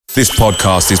This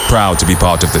podcast is proud to be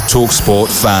part of the TalkSport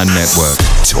Fan Network.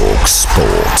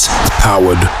 TalkSport.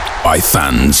 Powered by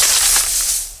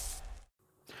fans.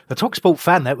 The TalkSport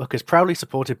Fan Network is proudly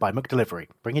supported by McDelivery,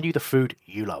 bringing you the food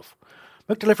you love.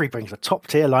 McDelivery brings a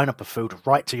top-tier lineup of food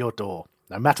right to your door.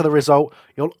 No matter the result,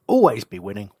 you'll always be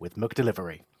winning with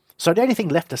McDelivery. So the only thing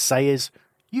left to say is,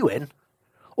 you in?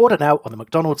 Order now on the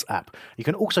McDonald's app. You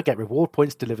can also get reward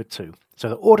points delivered too. So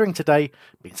the ordering today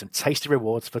means some tasty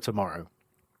rewards for tomorrow.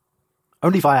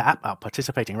 Only via app at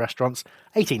participating restaurants.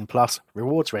 18 plus.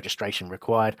 Rewards registration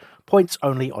required. Points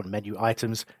only on menu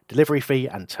items. Delivery fee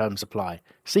and terms apply.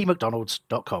 See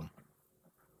mcdonalds.com.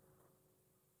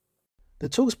 The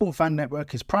TalkSport Fan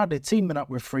Network is proudly teaming up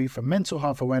with Free for Mental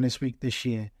Health Awareness Week this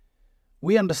year.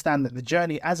 We understand that the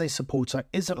journey as a supporter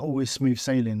isn't always smooth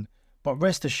sailing, but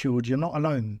rest assured you're not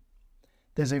alone.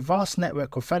 There's a vast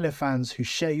network of fellow fans who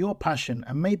share your passion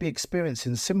and may be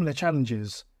experiencing similar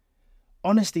challenges.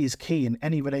 Honesty is key in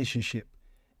any relationship.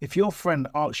 If your friend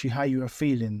asks you how you are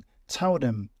feeling, tell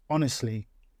them honestly.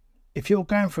 If you're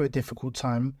going through a difficult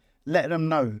time, let them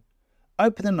know.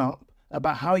 Opening up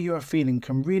about how you are feeling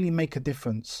can really make a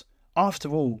difference. After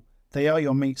all, they are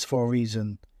your mates for a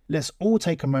reason. Let's all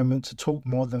take a moment to talk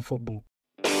more than football.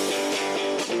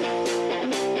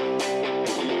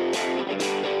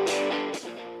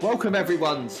 Welcome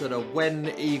everyone to the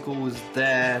When Eagles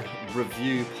Dare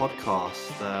review podcast.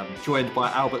 Joined by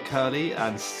Albert Curley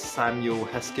and Samuel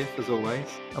Hesketh as always.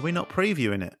 Are we not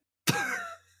previewing it?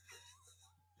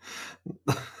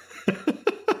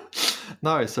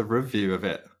 No, it's a review of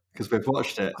it because we've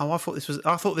watched it. Oh, I thought this was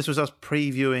us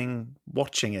previewing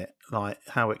watching it, like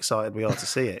how excited we are to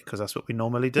see it, because that's what we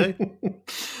normally do.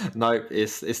 No,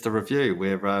 it's the review.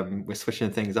 We're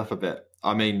switching things up a bit.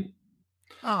 I mean,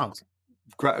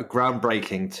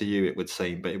 groundbreaking to you, it would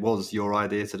seem, but it was your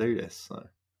idea to do this.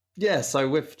 So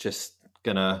we're just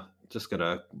gonna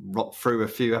rock through a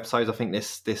few episodes. I think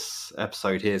this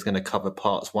episode here is going to cover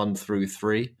parts 1 through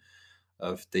 3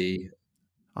 of the.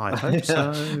 I hope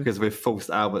so, because we've forced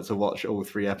Albert to watch all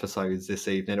 3 episodes this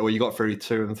evening. Or you got through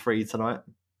 2 and 3 tonight?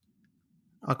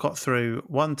 I got through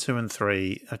 1, 2, and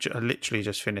 3. I literally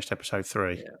just finished episode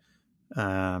 3.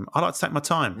 Yeah. I like to take my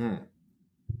time.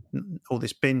 All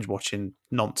this binge watching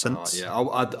nonsense. I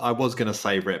was going to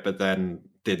savour it, but then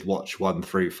did watch 1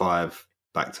 through 5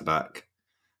 back to back.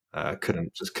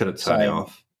 Couldn't turn it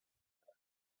off.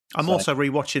 I'm also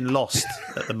rewatching Lost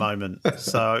at the moment,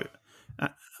 so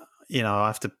I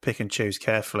have to pick and choose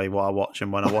carefully what I watch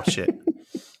and when I watch it.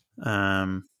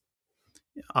 I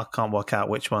can't work out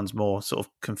which one's more sort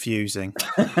of confusing.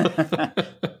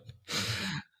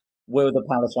 Will the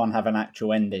Palace one have an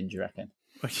actual ending, do you reckon?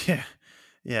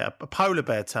 Yeah, a polar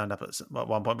bear turned up at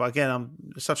one point, but again, I'm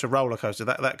such a roller coaster.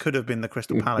 That could have been the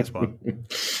Crystal Palace one.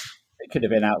 It could have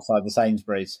been outside the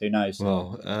Sainsbury's. Who knows?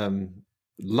 Well,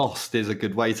 Lost is a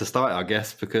good way to start, I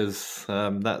guess, because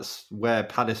that's where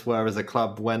Palace were as a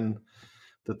club when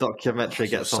the documentary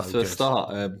gets off to a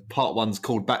start. Part 1's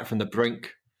called Back from the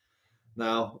Brink.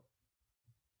 Now,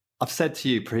 I've said to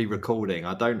you pre-recording,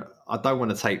 I don't want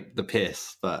to take the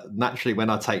piss, but naturally when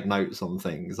I take notes on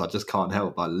things, I just can't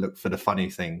help but look for the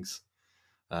funny things.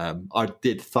 I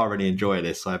did thoroughly enjoy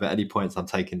this, so if at any points I'm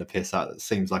taking the piss out, it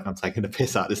seems like I'm taking the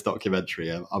piss out of this documentary.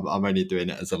 I'm only doing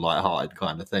it as a light-hearted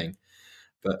kind of thing.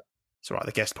 But it's all right,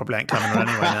 the guests probably ain't coming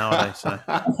anyway now, are they? So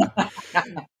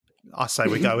I say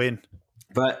we go in.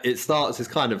 But it's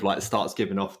kind of like starts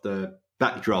giving off the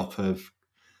backdrop of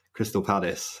Crystal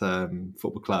Palace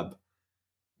Football Club.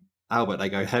 Albert, they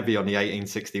go heavy on the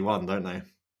 1861, don't they?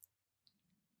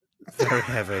 Very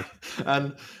heavy.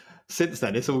 And since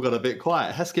then, it's all got a bit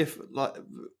quiet. Hesketh, like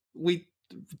we've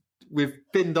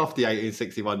binned off the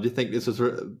 1861. Do you think this was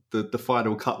the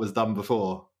final cut was done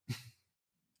before?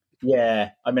 Yeah,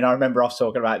 I mean, I remember us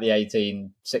talking about the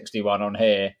 1861 on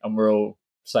here, and we're all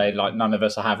saying like none of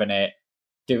us are having it.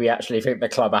 Do we actually think the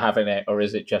club are having it, or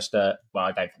is it just I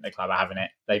don't think the club are having it.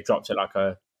 They've dropped it like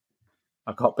a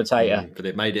hot potato. But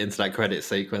it made it into that credit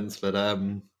sequence. But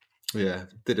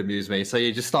did amuse me. So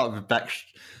you just start with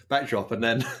backdrop, and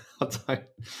then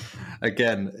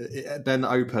it then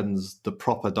opens the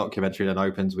proper documentary. Then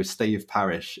opens with Steve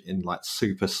Parish in like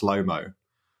super slow mo,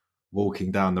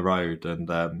 walking down the road, and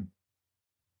I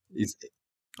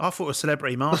thought it was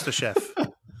Celebrity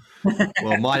MasterChef.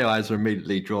 Well, my eyes were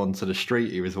immediately drawn to the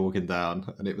street he was walking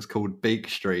down, and it was called Beak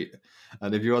Street.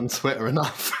 And if you're on Twitter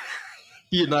enough,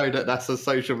 you know that that's a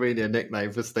social media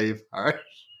nickname for Steve Parish.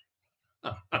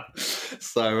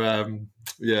 So,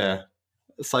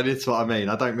 So that's what I mean.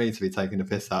 I don't mean to be taking the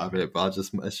piss out of it, but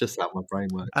it's just how my brain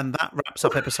works. And that wraps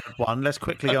up episode 1. Let's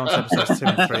quickly go on to episodes 2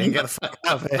 and 3 and get the fuck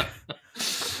out of here.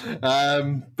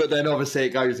 But then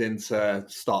obviously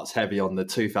it starts heavy on the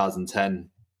 2010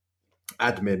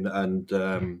 admin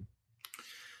and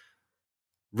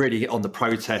really on the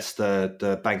protest,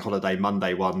 the Bank Holiday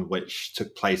Monday one, which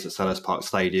took place at Selhurst Park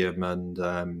Stadium, and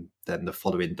then the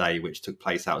following day, which took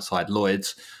place outside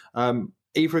Lloyd's.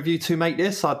 Either of you two make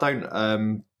this? I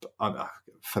don't.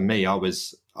 For me, I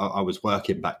was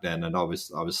working back then, and I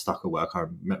was stuck at work. I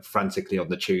met frantically on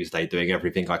the Tuesday doing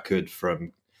everything I could,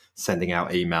 from sending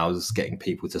out emails, getting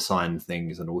people to sign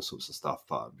things, and all sorts of stuff.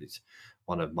 But it's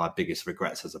one of my biggest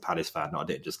regrets as a Palace fan that I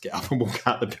didn't just get up and walk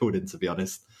out the building, to be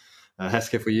honest.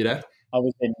 Hesketh, were you there?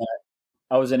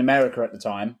 I was in America at the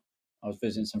time. I was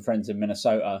visiting some friends in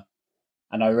Minnesota,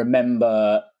 and I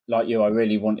remember, like you, I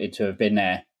really wanted to have been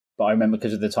there, but I remember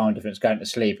because of the time difference going to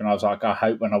sleep, and I was like, I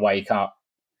hope when I wake up,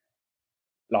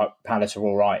 like, Palace are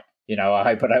all right. You know, I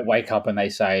hope I don't wake up and they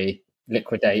say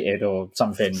liquidated or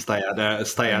something. Stay out there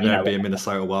and be a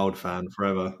Minnesota Wild fan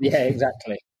forever. Yeah,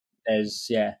 exactly.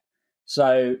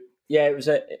 So yeah, it was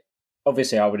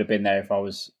obviously I would have been there if I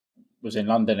was in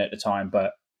London at the time,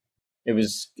 but it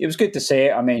was good to see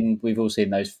it. I mean, we've all seen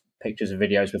those pictures and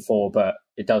videos before, but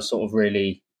it does sort of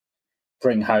really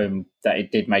bring home that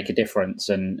it did make a difference.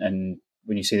 And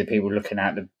when you see the people looking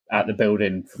at the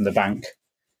building from the bank,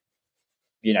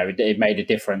 you know, it made a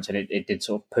difference, and it did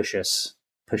sort of push us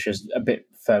a bit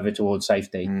further towards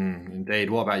safety.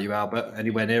 Indeed. What about you, Albert?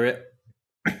 Anywhere near it?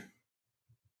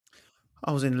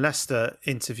 I was in Leicester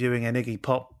interviewing an Iggy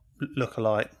Pop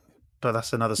lookalike, but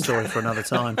that's another story for another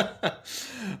time.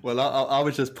 Well, I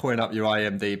was just pulling up your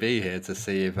IMDb here to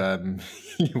see if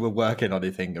you were working on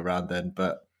anything around then,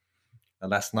 but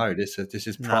alas, no. This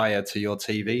is prior to your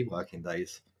TV working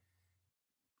days.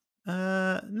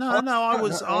 I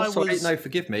was. No,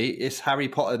 forgive me. It's Harry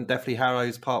Potter and Deathly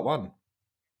Hallows Part 1.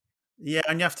 Yeah,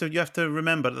 and you have to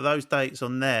remember that those dates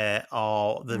on there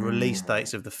are the release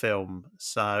dates of the film.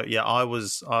 So yeah, I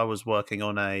was working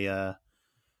on a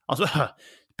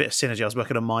bit of synergy. I was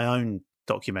working on my own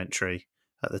documentary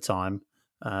at the time.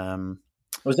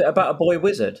 Was it about a boy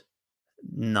wizard?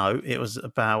 No, it was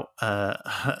about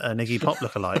an Iggy Pop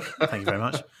lookalike. Thank you very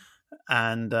much.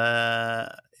 And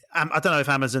I don't know if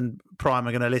Amazon Prime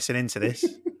are going to listen into this,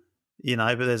 you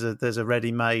know, but there's a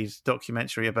ready-made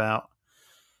documentary about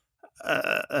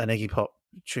an Iggy Pop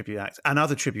tribute act and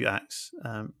other tribute acts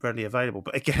readily available.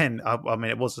 But again, I mean,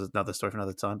 it was another story for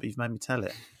another time, but you've made me tell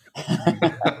it.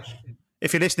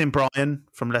 If you're listening, Brian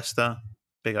from Leicester,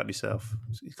 big up yourself.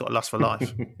 He's got a lust for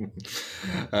life.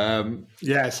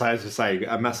 Yeah, so as I say,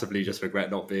 I massively just regret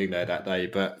not being there that day.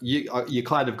 But you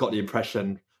kind of got the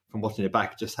impression from watching it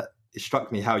back, it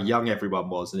struck me how young everyone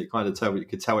was, and you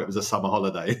could tell it was a summer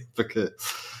holiday because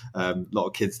a lot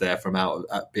of kids there from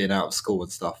being out of school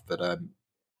and stuff. But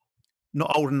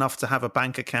not old enough to have a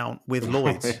bank account with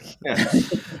Lloyd's.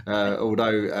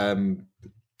 Although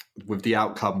with the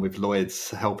outcome with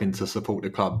Lloyd's helping to support the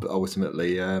club,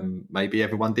 ultimately, maybe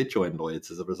everyone did join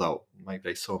Lloyd's as a result. Maybe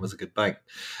they saw them as a good bank.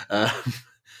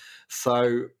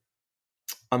 So,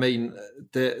 I mean,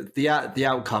 the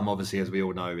outcome, obviously, as we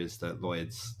all know, is that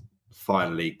Lloyd's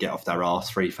finally get off their arse.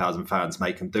 3,000 fans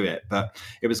make them do it. But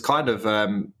it was kind of,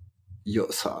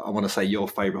 I want to say your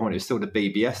favourite one. It was still the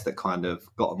BBS that kind of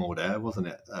got them all there, wasn't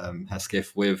it,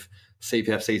 Hesketh, with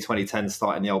CPFC 2010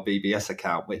 starting the old BBS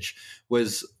account, which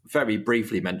was very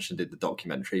briefly mentioned in the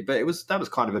documentary. But that was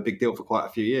kind of a big deal for quite a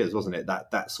few years, wasn't it,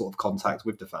 that sort of contact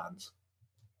with the fans?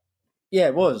 Yeah,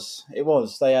 it was.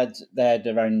 They had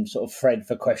their own sort of thread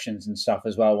for questions and stuff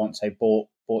as well once they bought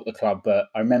the club. But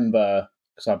I remember,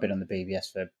 because I've been on the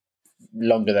BBS for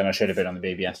longer than I should have been on the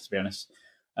BBS, to be honest.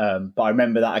 But I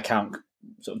remember that account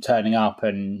sort of turning up,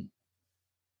 and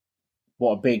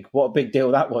what a big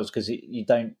deal that was, because you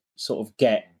don't sort of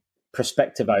get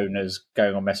prospective owners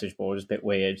going on message boards. It's a bit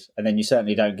weird. And then you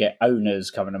certainly don't get owners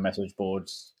coming on message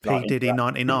boards. P. Diddy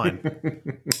 99.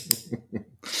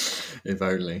 If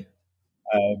only.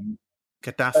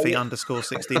 Gaddafi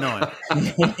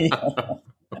 _69.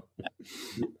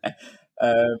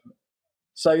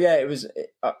 So yeah, it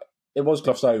was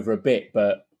glossed over a bit,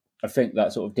 but I think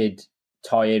that sort of did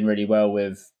tie in really well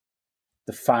with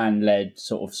the fan-led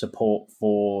sort of support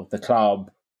for the club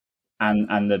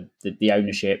and the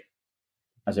ownership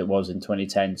as it was in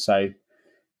 2010. So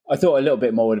I thought a little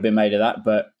bit more would have been made of that,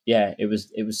 but yeah, it was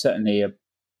certainly a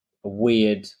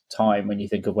weird time when you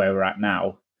think of where we're at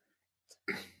now,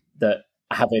 that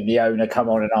having the owner come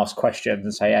on and ask questions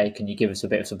and say, hey, can you give us a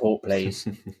bit of support, please?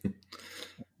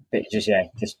 Just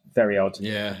very odd.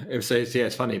 Yeah,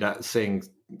 it's funny that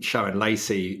showing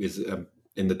Lacey is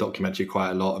in the documentary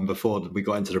quite a lot. And before we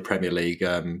got into the Premier League,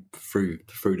 through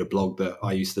the blog that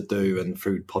I used to do and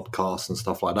through podcasts and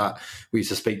stuff like that, we used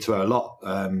to speak to her a lot,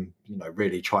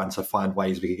 really trying to find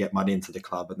ways we could get money into the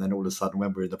club. And then all of a sudden,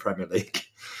 when we're in the Premier League,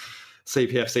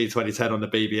 CPFC 2010 on the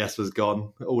BBS was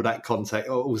gone. All that contact,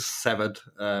 all severed.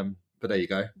 But there you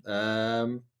go.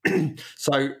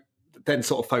 So then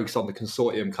sort of focused on the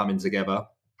consortium coming together,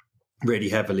 really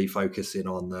heavily focusing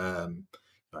on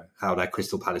how they're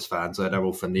Crystal Palace fans. They're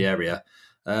all from the area.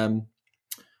 But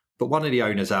one of the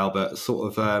owners, Albert,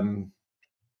 sort of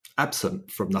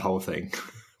absent from the whole thing.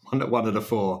 one of the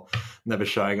four never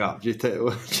showing up. Do you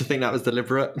think that was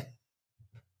deliberate?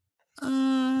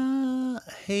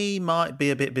 He might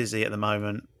be a bit busy at the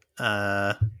moment,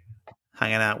 hanging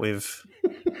out with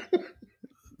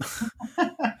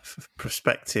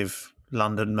prospective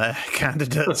London mayor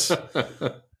candidates /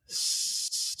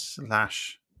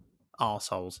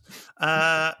 arseholes.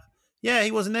 Yeah,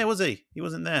 he wasn't there, was he? He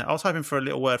wasn't there. I was hoping for a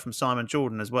little word from Simon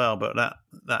Jordan as well, but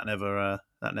that never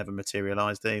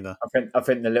materialised either. I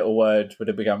think the little word would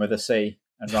have begun with a C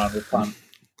and rhymed with pun.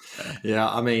 Yeah,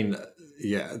 I mean,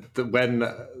 when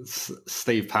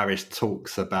Steve Parish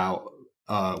talks about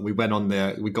we got on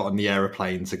the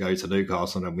aeroplane to go to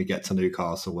Newcastle, and we get to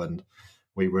Newcastle and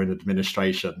we were in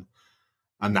administration,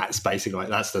 and that's basically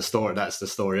that's the story. That's the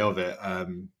story of it.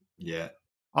 Yeah.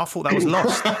 I thought that was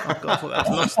lost. I thought that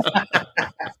was lost.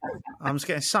 I'm just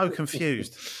getting so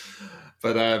confused.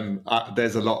 But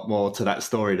there's a lot more to that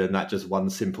story than that just one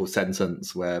simple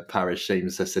sentence where Parish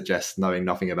seems to suggest knowing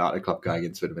nothing about the club going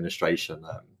into administration.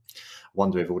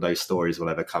 Wonder if all those stories will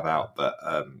ever come out. But,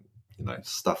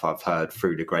 stuff I've heard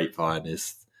through the grapevine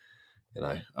is,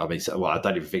 I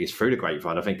don't even think it's through the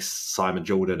grapevine. I think Simon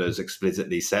Jordan has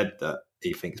explicitly said that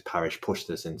he thinks Parish pushed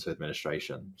us into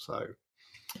administration. So...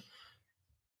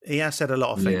 He has said a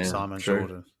lot of things, Simon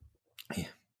Jordan. Yeah.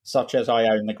 Such as I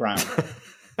own the ground.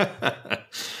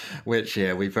 Which,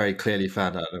 we very clearly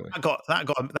found out, didn't we? That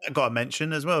got a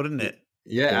mention as well, didn't it?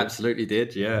 Yeah, absolutely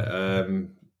did, yeah.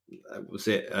 Was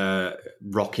it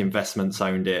Rock Investments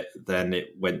owned it, then it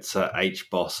went to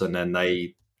HBOS, and then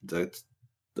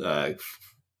the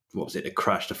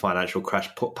financial crash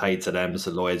paid to them, so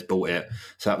lawyers bought it.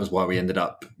 So that was why we ended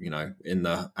up, in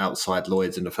the outside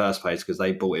Lloyds in the first place, because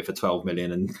they bought it for 12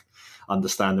 million and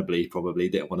understandably probably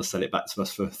didn't want to sell it back to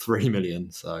us for 3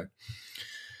 million. So,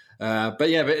 but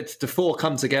it's the four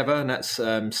come together, and that's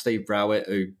Steve Browett,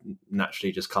 who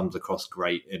naturally just comes across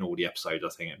great in all the episodes. I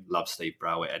think I love Steve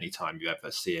Browett. Anytime you ever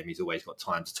see him, he's always got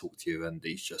time to talk to you, and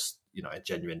he's just, a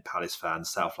genuine Palace fan,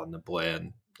 South London boy,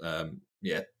 and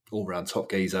all-round top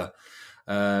geezer.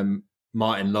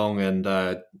 Martin Long and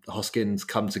Hoskins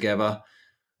come together,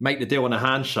 make the deal on a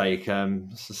handshake.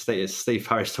 Steve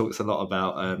Parish talks a lot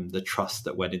about the trust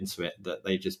that went into it, that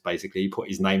they just basically put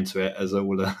his name to it as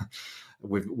all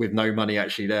with no money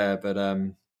actually there. But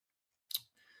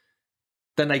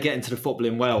then they get into the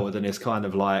footballing world, and it's kind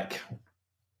of like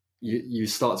you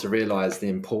start to realise the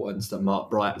importance that Mark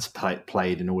Bright's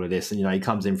played in all of this. And, he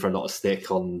comes in for a lot of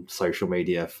stick on social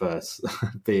media for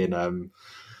being him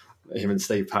and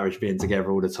Steve Parish being together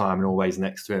all the time and always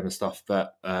next to him and stuff.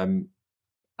 But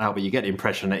Albert, you get the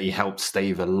impression that he helped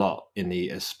Steve a lot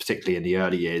particularly in the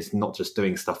early years, not just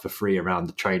doing stuff for free around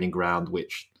the training ground,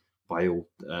 which by all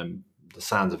the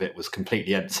sounds of it was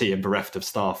completely empty and bereft of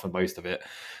staff for most of it,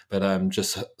 but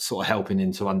just sort of helping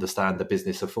him to understand the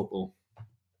business of football.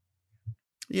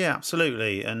 Yeah,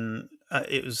 absolutely, and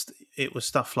it was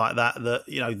stuff like that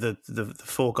the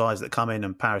four guys that come in,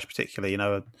 and Parish particularly,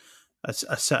 are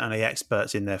certainly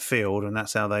experts in their field, and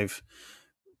that's how they've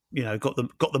got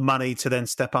the money to then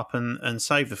step up and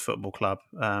save the football club.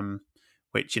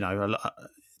 Which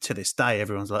to this day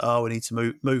everyone's like, oh, we need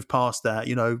to move past that.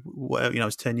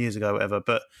 It's 10 years ago, whatever.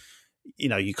 But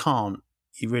you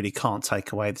really can't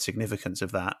take away the significance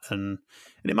of that, and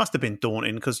it must have been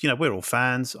daunting because we're all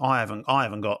fans. I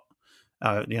haven't got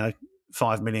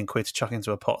 5 million quid to chuck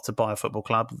into a pot to buy a football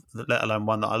club, let alone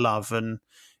one that I love, and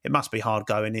it must be hard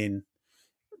going in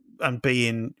and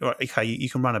being okay. You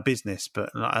can run a business, but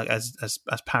as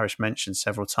Parish mentioned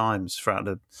several times throughout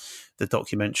the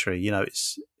documentary,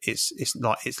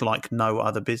 it's like no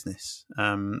other business.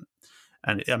 And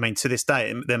I mean, to this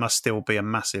day, there must still be a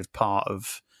massive part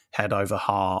of head over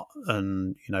heart,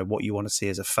 and what you want to see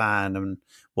as a fan, and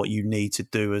what you need to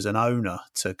do as an owner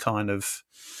to kind of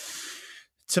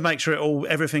to make sure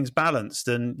everything's balanced.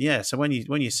 And so when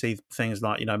you see things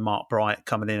like Mark Bright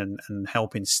coming in and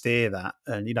helping steer that,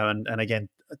 and and again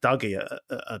Dougie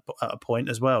at a point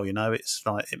as well, it's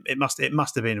like it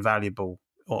must have been valuable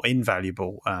or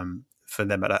invaluable for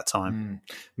them at that time.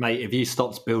 Mate, if you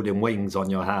stopped building wings on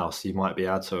your house, you might be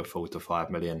able to afford to $5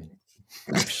 million.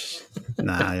 It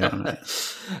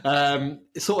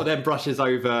sort of then brushes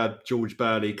over George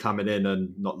Burley coming in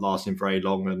and not lasting very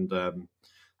long, and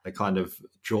they kind of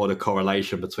draw the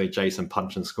correlation between Jason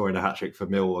Puncheon scoring a hat-trick for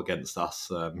Mill against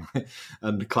us,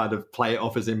 and kind of play it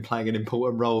off as him playing an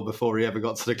important role before he ever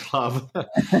got to the club.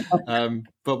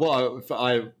 But what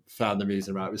I found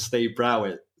amusing about it was Steve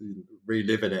Browett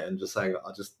reliving it and just saying,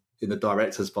 in the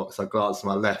director's box, I glanced to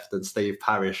my left and Steve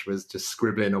Parish was just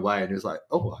scribbling away, and he was like,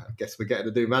 oh, I guess we're getting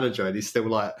a new manager. And he's still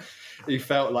like, he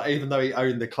felt like, even though he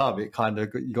owned the club, it kind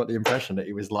of, you got the impression that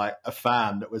he was like a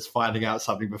fan that was finding out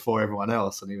something before everyone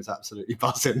else, and he was absolutely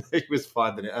buzzing. He was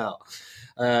finding it out.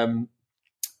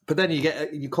 But then you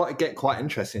get quite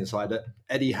interesting inside that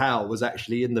Eddie Howe was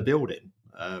actually in the building,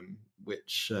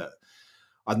 which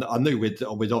I knew we'd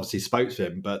obviously spoke to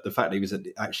him, but the fact that he was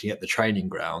actually at the training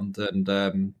ground,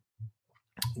 and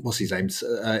what's his name?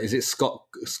 Is it Scott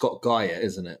Guyett,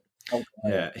 isn't it? Okay.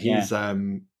 Yeah,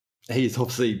 he's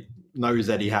obviously knows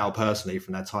Eddie Howe personally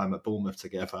from their time at Bournemouth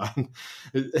together.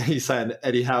 He's saying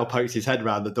Eddie Howe pokes his head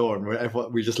around the door, and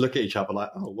we just look at each other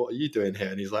like, "Oh, what are you doing here?"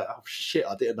 And he's like, "Oh shit,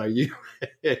 I didn't know you were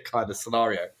here," kind of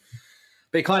scenario.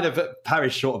 But he kind of,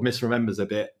 Parish sort of misremembers a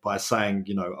bit by saying,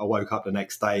 I woke up the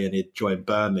next day and he'd joined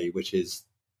Burnley, which is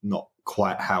not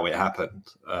quite how it happened.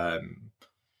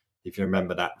 If you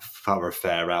remember that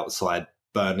thoroughfare outside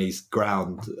Burnley's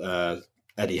ground,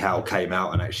 Eddie Howe came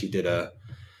out and actually did an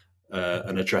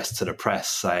address to the press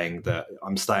saying that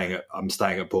I'm staying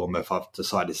at Bournemouth. I've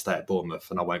decided to stay at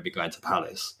Bournemouth and I won't be going to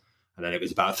Palace. And then it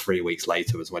was about 3 weeks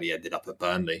later was when he ended up at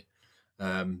Burnley.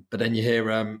 But then you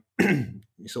hear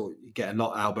you get a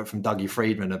lot, Albert, from Dougie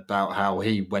Freedman about how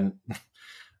he went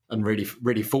and really,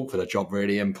 really fought for the job,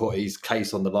 really, and put his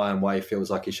case on the line why he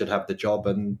feels like he should have the job,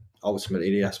 and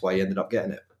ultimately that's why he ended up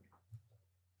getting it.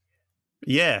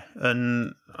 Yeah,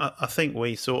 and I think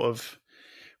we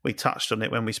touched on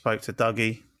it when we spoke to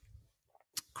Dougie.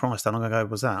 Christ, how long ago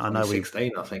was that? I know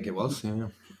 16, I think it was. Yeah.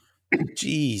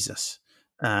 Jesus,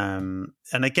 and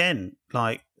again,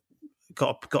 like.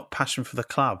 Got passion for the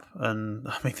club, and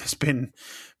I mean, there's been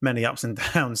many ups and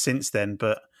downs since then.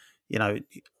 But and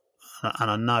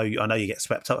I know you get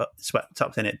swept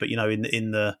up in it. But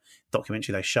in the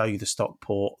documentary, they show you the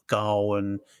Stockport goal,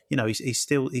 and he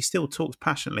still talks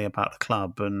passionately about the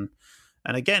club. And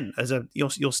again, as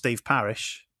you're Steve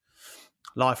Parish,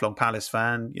 lifelong Palace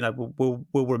fan, we'll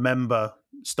remember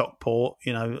Stockport,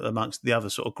 amongst the other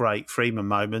sort of great Freeman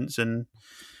moments. And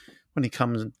when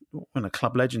a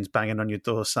club legend's banging on your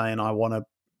door saying, I want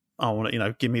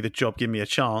to, give me the job, give me a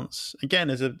chance. Again,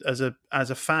 as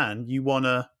a fan, you want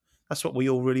to. That's what we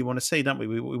all really want to see, don't we?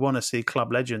 We want to see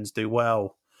club legends do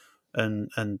well and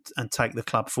take the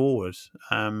club forward.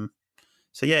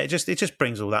 So yeah, it just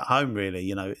brings all that home,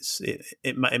 really.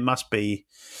 It must be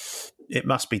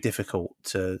difficult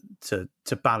to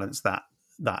balance that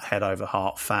head over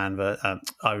heart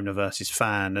owner versus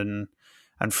fan,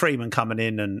 and Freeman coming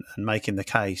in and making the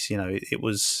case, it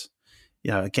was,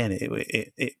 again,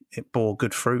 it bore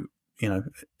good fruit,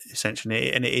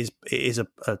 essentially, and it is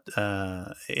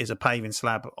a paving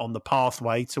slab on the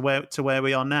pathway to where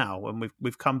we are now, and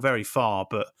we've come very far,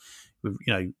 but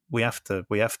we have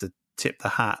to tip the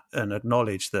hat and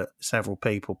acknowledge that several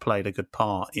people played a good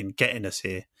part in getting us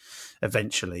here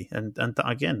eventually, and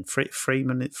again,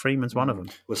 Freeman's one of them.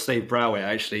 Well, Steve Browett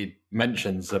actually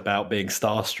mentions about being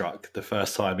starstruck the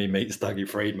first time he meets Dougie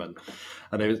Freedman,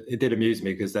 and it did amuse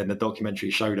me because then the documentary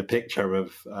showed a picture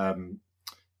of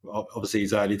obviously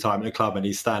his early time at the club, and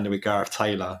he's standing with Gareth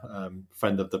Taylor,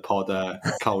 friend of the pod.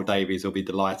 Cole Davies will be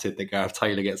delighted that Gareth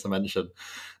Taylor gets a mention.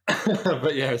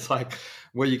 But yeah, it's like,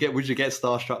 would you get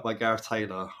starstruck by Gareth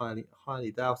Taylor?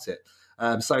 Highly doubt it.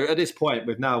 So at this point,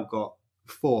 we've now got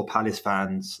 4 Palace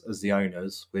fans as the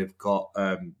owners. We've got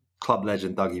club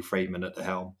legend Dougie Freedman at the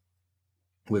helm.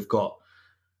 We've got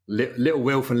little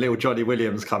Wilf and little Johnny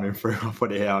Williams coming through. I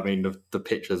put it here. I mean, the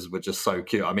pictures were just so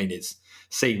cute. I mean, it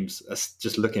seems,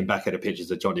 just looking back at the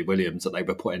pictures of Johnny Williams that they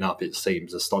were putting up, it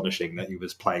seems astonishing that he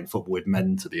was playing football with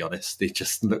men, to be honest. He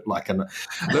just looked like a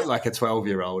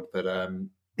 12-year-old. But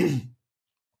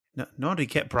no, he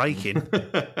kept breaking.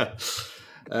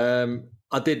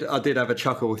 I did have a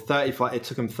chuckle. 35. It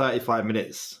took him 35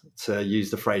 minutes to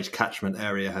use the phrase catchment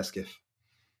area, Hesketh.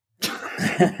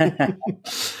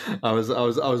 I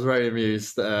was very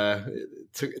amused. I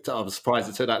was surprised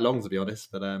it took that long, to be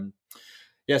honest. But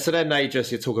yeah, so then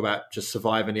you talk about just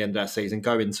surviving the end of that season,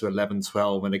 go into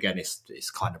 11-12, and again it's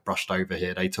kind of brushed over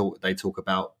here. They talk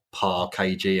about Parr,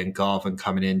 KG, and Garvin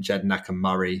coming in, Jednak and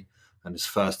Murray, and his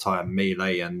first time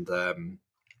Mealy and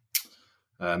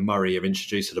Murray are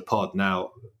introduced to the pod.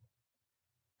 Now,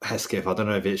 Hesketh, I don't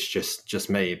know if it's just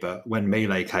me, but when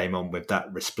Mile came on with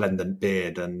that resplendent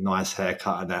beard and nice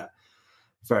haircut and that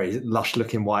very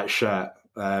lush-looking white shirt,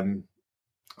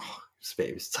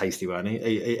 it was tasty, wasn't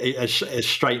he? A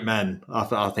straight man.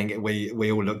 I think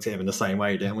we all looked at him in the same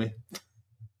way, didn't we?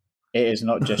 It is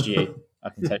not just you, I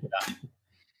can tell you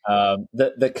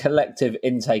that. The collective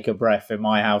intake of breath in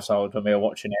my household when we were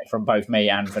watching it, from both me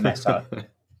and Vanessa,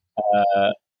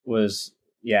 was,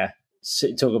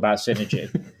 talk about synergy.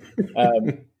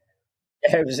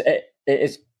 It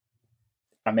is.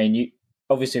 I mean,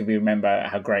 obviously we remember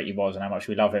how great he was and how much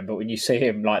we love him, but when you see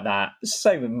him like that,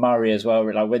 same with Murray as well.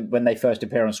 Like when they first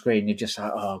appear on screen, you're just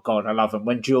like, oh God, I love him.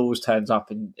 When Jules turns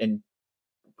up in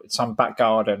some back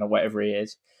garden or whatever he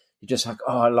is, you're just like,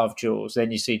 oh, I love Jules.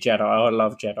 Then you see Jedi, oh, I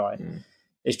love Jedi.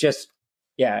 It's just,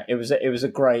 it was a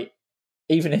great.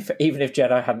 Even if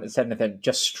Jedi hadn't said anything,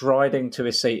 just striding to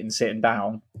his seat and sitting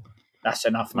down, that's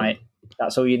enough, mate.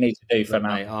 That's all you need to do for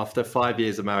now. Mate, after 5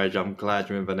 years of marriage, I'm glad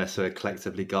you and Vanessa are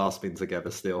collectively gasping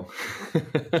together still.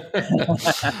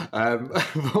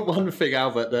 One thing,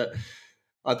 Albert, that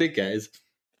I did get is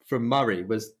from Murray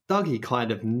was Dougie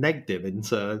kind of negged him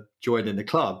into joining the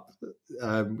club.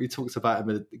 We talked about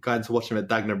him going to watch him at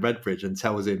Dagenham Redbridge and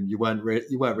tells him you weren't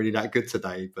really that good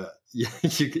today, but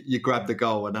you grabbed the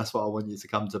goal and that's what I want you to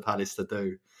come to Palace to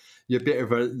do. You're a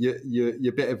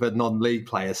bit of a non-league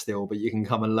player still, but you can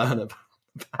come and learn at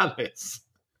Palace.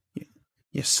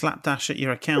 You slapdash at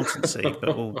your accountancy,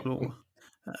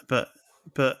 but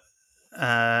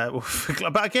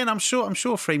again, I'm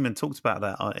sure Freeman talked about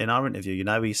that in our interview. You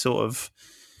know, he sort of,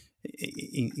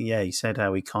 he said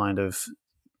how he kind of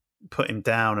put him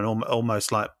down and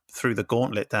almost like threw the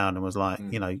gauntlet down and was like,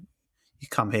 you know, you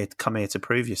come here to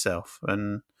prove yourself,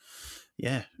 and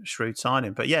shrewd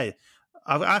signing. But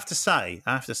I have to say,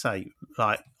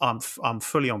 like I'm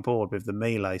fully on board with the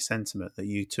Mile sentiment that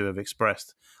you two have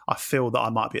expressed. I feel that I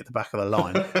might be at the back of the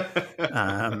line.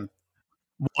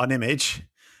 What an image!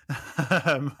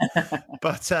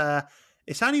 But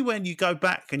it's only when you go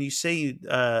back and you see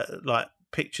like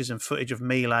pictures and footage of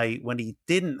Mile when he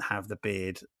didn't have the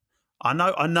beard. I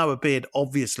know a beard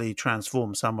obviously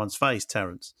transforms someone's face,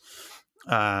 Terence.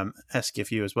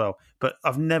 Hesketh, you as well. But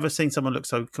I've never seen someone look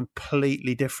so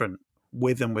completely different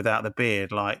with and without the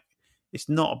beard. Like he's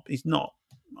not.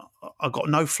 I got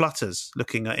no flutters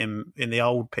looking at him in the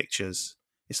old pictures.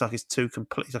 It's like it's too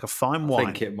complete. It's like a fine wine. I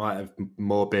think it might have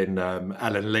more been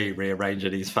Alan Lee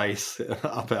rearranging his face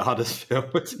up at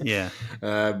Huddersfield. Yeah,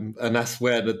 and that's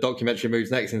where the documentary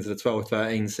moves next into the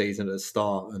 12-13 season at the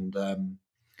start, and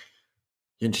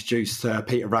introduced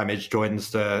Peter Ramage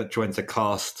joins the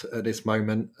cast at this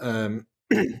moment.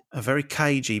 A very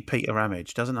cagey Peter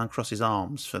Ramage doesn't uncross his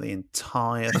arms for the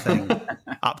entire thing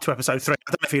up to episode 3.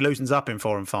 I don't know if he loosens up in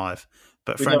 4 and 5,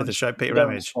 but friend of the show, Peter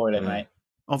Ramage. Spoil it, mate.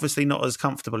 Obviously not as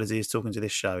comfortable as he is talking to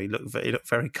this show. He looked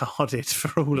very guarded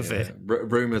for all of it.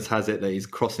 Rumours has it that he's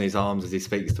crossing his arms as he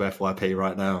speaks to FYP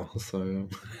right now. So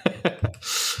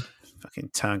fucking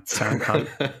turncoat.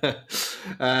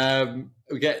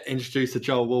 We get introduced to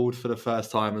Joel Ward for the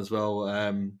first time as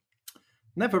well.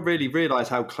 Never really realised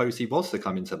how close he was to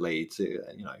coming to Leeds. You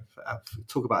know,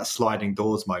 talk about a sliding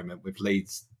doors moment with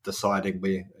Leeds deciding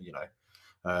we'll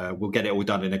get it all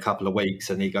done in a couple of weeks,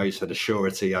 and he goes for the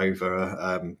surety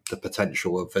over the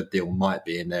potential of a deal might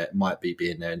be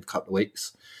being there in a couple of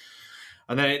weeks.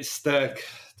 And then it's the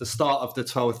start of the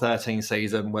 12-13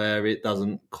 season where it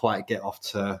doesn't quite get off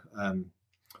to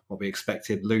what we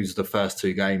expected. Lose the first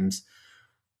 2 games.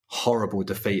 Horrible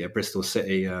defeat at Bristol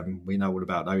City. We know all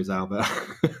about those, Albert.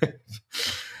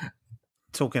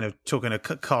 Talking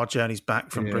of car journeys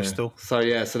back from Bristol. So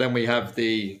then we have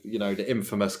the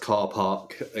infamous car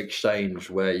park exchange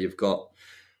where you've got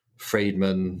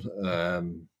Freedman.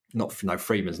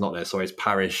 Freedman's not there. Sorry, it's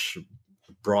Parish,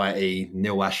 Brighty,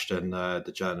 Neil Ashton,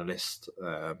 the journalist.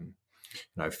 A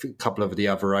couple of the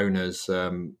other owners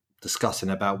discussing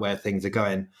about where things are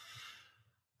going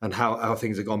and how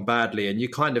things have gone badly. And you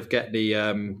kind of get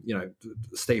the,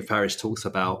 Steve Parish talks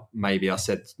about maybe I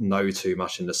said no too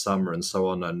much in the summer and so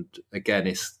on. And again,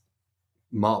 it's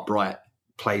Mark Bright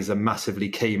plays a massively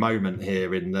key moment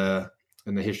here in the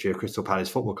history of Crystal Palace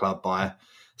Football Club by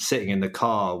sitting in the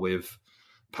car with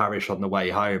Parish on the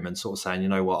way home and sort of saying, you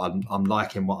know what, I'm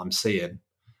liking what I'm seeing.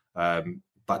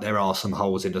 But there are some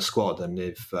holes in the squad. And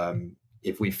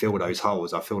if we fill those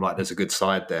holes, I feel like there's a good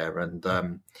side there. And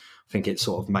I think it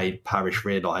sort of made Parish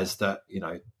realise that,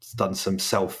 it's done some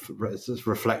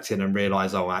self-reflecting and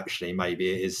realise, actually, maybe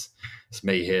it's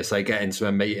me here. So they get into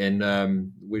a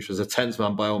meeting, which was a tense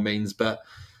one by all means, but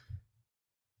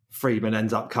Freeman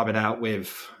ends up coming out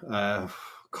with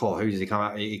who does he come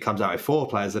out? He comes out with 4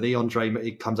 players, and he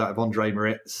comes out with Andre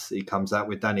Moritz. He comes out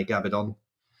with Danny Gabidon.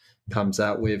 Comes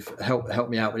out with help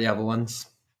me out with the other ones.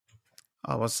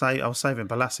 I was saving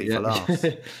Balassi for last.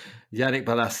 Yannick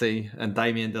Balassi and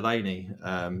Damien Delaney,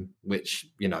 which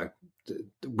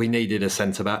we needed a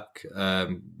centre back.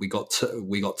 We got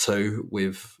two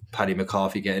with Paddy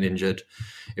McCarthy getting injured.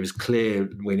 It was clear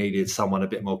we needed someone a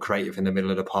bit more creative in the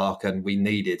middle of the park, and we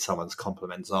needed someone to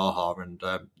complement Zaha. And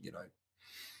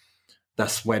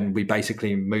that's when we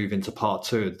basically move into part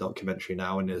 2 of the documentary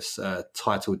now, and it's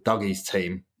titled Dougie's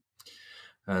Team.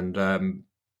 And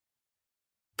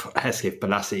Hesketh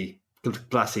Balassi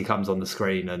comes on the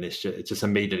screen, and it's just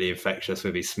immediately infectious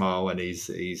with his smile, and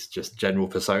he's just general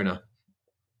persona.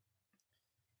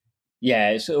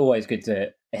 Yeah, it's always good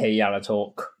to hear Yala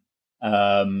talk.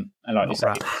 And like you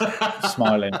said,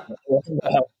 smiling.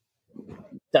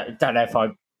 Don't know if I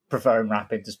prefer him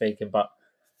rapping to speaking, but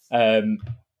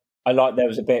I like there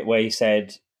was a bit where he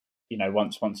said,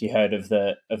 once he heard of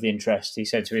the interest, he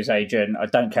said to his agent, "I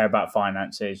don't care about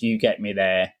finances. You get me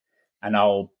there, and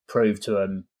I'll prove to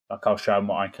them, I'll show them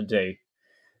what I can do."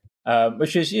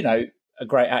 Which is, a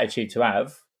great attitude to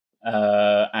have.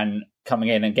 And coming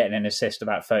in and getting an assist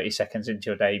about 30 seconds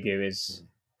into your debut is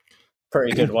a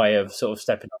pretty good way of sort of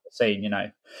stepping up the scene,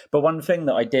 But one thing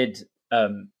that I did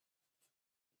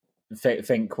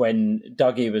think when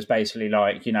Dougie was basically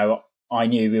like, I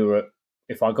knew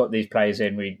if I got these players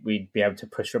in, we'd be able to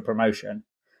push for promotion.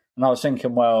 And I was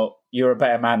thinking, well, you're a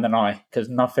better man than I, because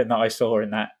nothing that I saw in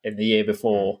the year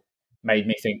before made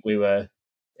me think we were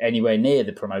anywhere near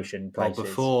the promotion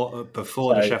places. Well,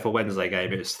 before the Sheffield Wednesday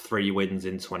game, it was 3 wins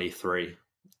in 23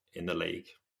 in the league.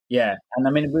 Yeah, and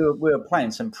I mean we were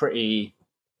playing some pretty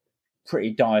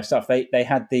dire stuff. They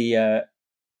had the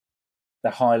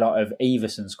highlight of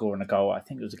Everson scoring a goal. I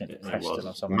think it was against Preston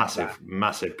or something.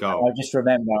 Massive goal. I just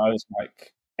remember I was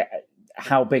like,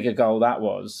 how big a goal that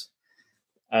was,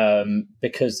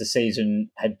 because the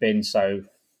season had been so.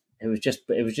 It was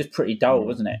just pretty dull,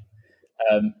 wasn't it?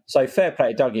 So fair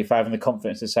play to Dougie for having the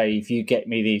confidence to say, if you get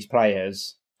me these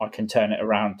players, I can turn it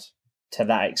around to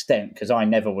that extent, because I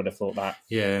never would have thought that.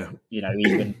 Yeah,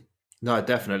 even. No,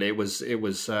 definitely, it was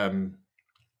a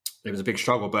big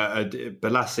struggle. But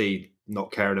Balassi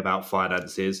not caring about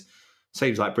finances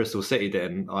seems like Bristol City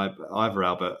didn't either,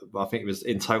 Albert. I think it was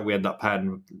in total we ended up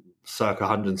paying circa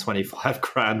 125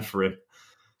 grand for him.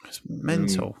 It's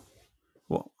mental.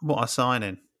 What a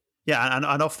signing! Yeah, and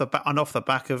off the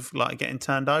back of like getting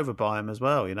turned over by him as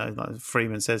well. Like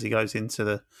Freeman says, he goes into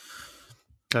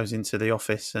the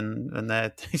office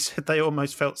and he said they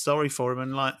almost felt sorry for him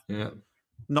and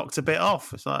knocked a bit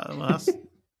off. It's like, well, that's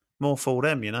more for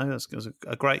them, It was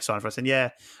a great sign for us. And yeah,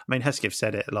 I mean, Hesketh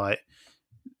said it, like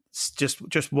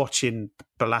just watching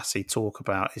Balassi talk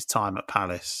about his time at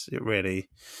Palace. It really,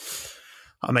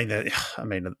 I mean,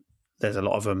 there's a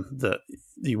lot of them that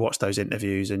you watch those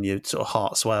interviews and your sort of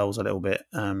heart swells a little bit.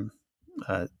 And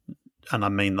I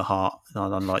mean the heart,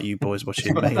 unlike you boys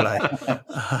watching Melee.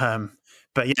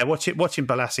 But yeah, watching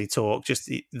Balassi talk, just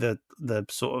the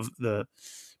sort of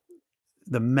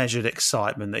the measured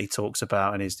excitement that he talks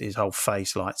about, and his whole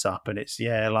face lights up, and it's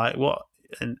like what.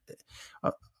 And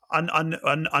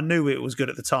I knew it was good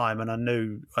at the time, and I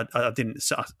knew I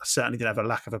certainly didn't have a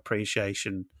lack of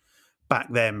appreciation back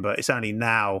then, but it's only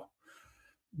now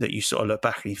that you sort of look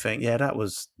back and you think, yeah, that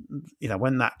was,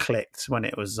 when that clicked, when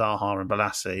it was Zaha and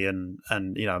Balassi and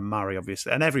Murray,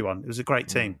 obviously, and everyone. It was a great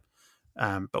team.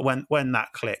 But when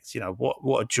that clicked,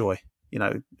 what a joy,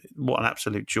 what an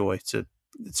absolute joy to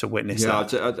witness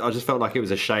that. I just felt like it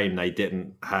was a shame they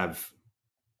didn't have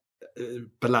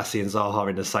Balassi and Zaha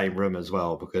in the same room as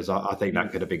well, because I think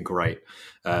that could have been great.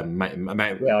 I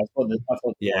thought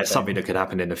something that could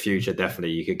happen in the future.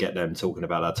 Definitely, you could get them talking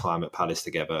about our time at Palace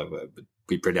together. Would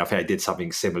be brilliant. I think they did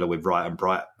something similar with Wright and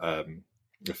Bright a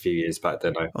few years back.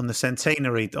 Don't know, on the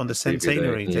centenary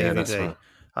DVD. Yeah, that's right.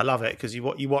 I love it because you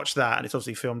watch that, and it's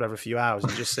obviously filmed every few hours.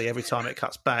 And you just see every time it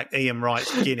cuts back, Ian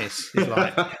Wright's Guinness is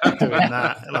like doing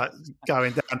that, like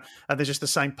going down, and there's just the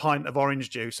same pint of orange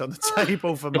juice on the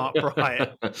table for Mark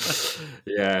Bryant.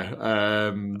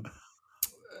 Yeah,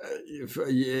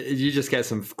 you just get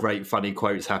some great funny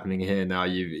quotes happening here now.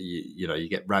 You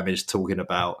get Ramage talking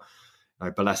about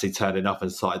Balassi turning up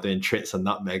and started doing trits and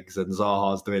nutmegs, and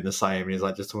Zaha's doing the same. And he's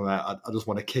like, just talking about, I just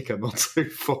want to kick him on 2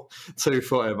 foot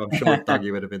him. I'm sure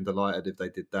Dougie would have been delighted if they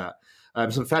did that.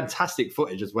 Some fantastic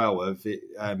footage as well of it.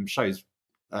 Shows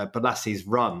Balassi's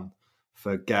run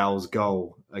for Gal's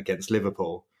goal against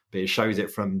Liverpool, but it shows it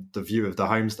from the view of the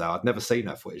Homestay. I'd never seen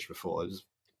that footage before. It was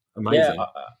amazing. Yeah,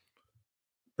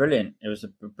 brilliant. It was a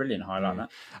brilliant highlight. That.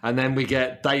 And then we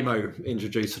get Damo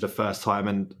introduced for the first time,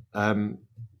 and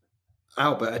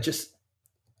Albert,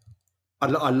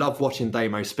 I love watching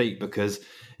Damo speak because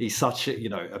he's such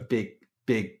a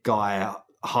big guy,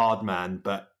 hard man,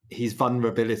 but his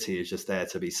vulnerability is just there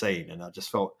to be seen. And I just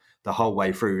felt the whole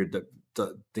way through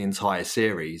the entire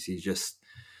series,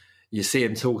 you see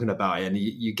him talking about it, and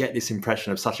you get this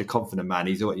impression of such a confident man.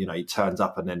 He's, he turns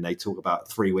up, and then they talk about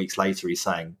 3 weeks later, he's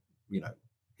saying,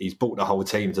 he's brought the whole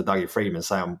team to Dougie Freeman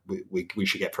saying, we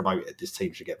should get promoted. This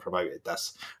team should get promoted.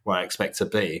 That's where I expect to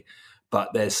be.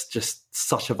 But there's just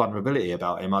such a vulnerability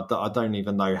about him. I don't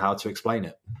even know how to explain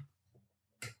it.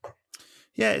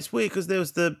 Yeah, it's weird because there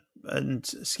was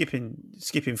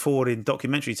skipping forward in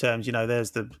documentary terms,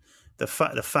 there's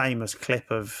the famous clip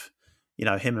of,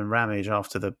 him and Ramage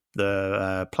after the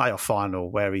playoff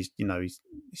final where he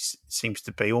seems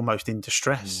to be almost in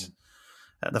distress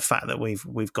at the fact that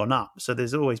we've gone up. So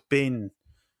there's always been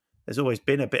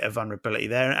a bit of vulnerability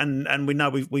there, and we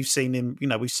know we've seen him.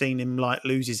 We've seen him like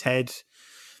lose his head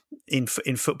in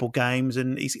football games,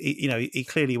 and he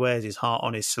clearly wears his heart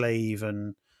on his sleeve,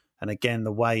 and again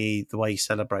the way he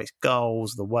celebrates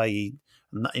goals, the way he,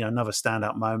 another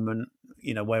standout moment.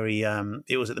 Where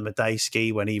it was at the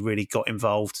Medeski when he really got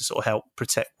involved to sort of help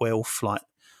protect Wilf, like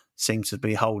seems to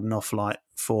be holding off like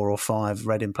 4 or 5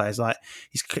 Reading players. Like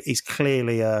he's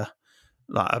clearly a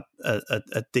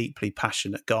deeply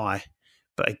passionate guy.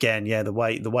 But again, the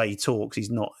way he talks, he's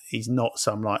not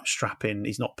some like strapping.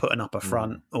 He's not putting up a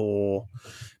front or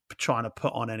trying to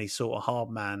put on any sort of hard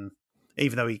man,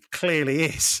 even though he clearly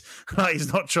is. Like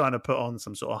he's not trying to put on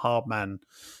some sort of hard man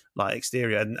like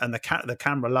exterior, and the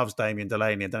camera loves Damien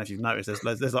Delaney. I don't know if you've noticed.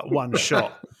 There's like one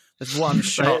shot. There's one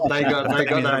shot. They got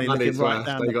their money's worth.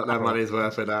 They got their money's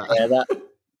worth for that. Yeah, that.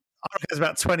 I reckon it's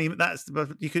about 20.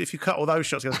 If you cut all those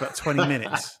shots, it's about 20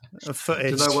 minutes of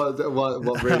footage. Do you know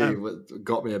what really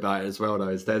got me about it as well? Though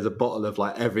is there's a bottle of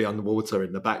like Every Underwater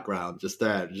in the background, just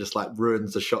there, just like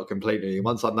ruins the shot completely.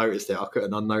 Once I noticed it, I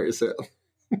couldn't unnotice it.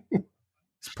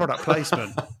 It's product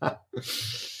placement.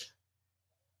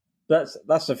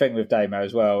 That's the thing with Damo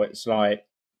as well. It's like,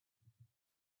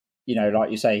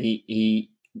 like you say, he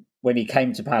when he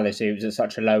came to Palace, he was at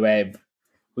such a low ebb.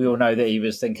 We all know that he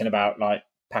was thinking about like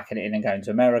packing it in and going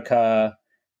to America.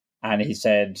 And he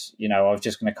said, I was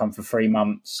just going to come for 3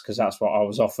 months because that's what I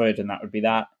was offered, and that would be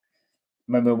that.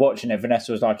 When we were watching it,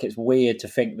 Vanessa was like, it's weird to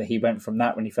think that he went from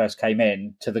that when he first came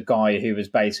in to the guy who was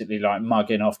basically like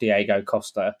mugging off Diego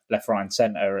Costa, left, right and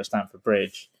centre at Stamford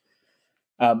Bridge.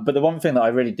 But the one thing that I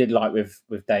really did like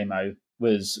with Damo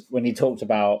was when he talked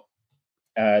about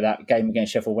that game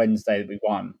against Sheffield Wednesday that we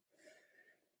won.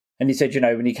 And he said,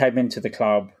 when he came into the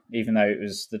club, even though it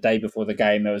was the day before the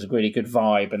game, there was a really good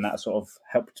vibe, and that sort of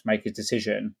helped to make his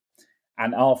decision.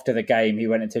 And after the game, he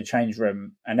went into the change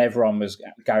room and everyone was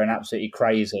going absolutely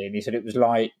crazy. And he said it was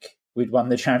like we'd won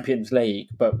the Champions League,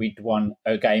 but we'd won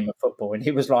a game of football. And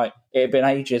he was like, it had been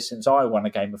ages since I won a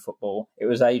game of football. It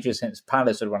was ages since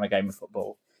Palace had won a game of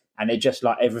football. And it just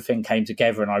like everything came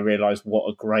together, and I realised what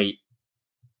a great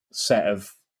set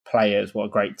of players, what a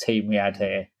great team we had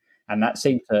here. And that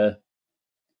seems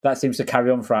to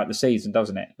carry on throughout the season,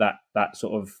 doesn't it? That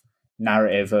sort of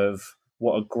narrative of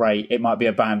what a great, it might be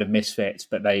a band of misfits,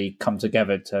 but they come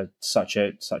together to such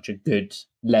a good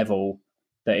level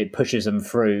that it pushes them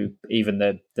through even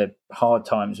the hard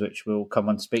times, which we'll come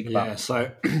on to speak about. Yeah, so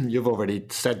you've already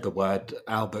said the word,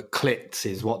 Albert. Clicked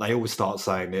is what they all start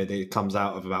saying. It comes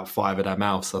out of about 5 of their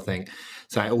mouths, I think.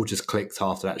 So it all just clicked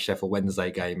after that Sheffield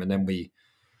Wednesday game, and then we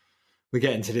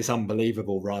get into this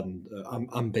unbelievable run,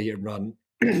 unbeaten run.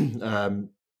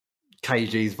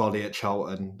 KG's volley at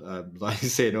Charlton, like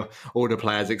seeing all the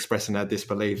players expressing their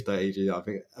disbelief that I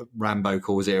think Rambo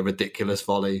calls it a ridiculous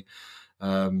volley.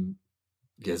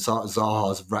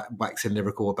 Zaha's waxing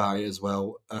lyrical about it as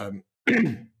well.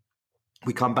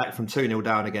 We come back from 2-0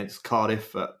 down against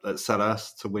Cardiff at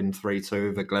Selhurst to win 3-2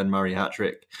 with a Glenn Murray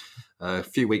hat-trick. A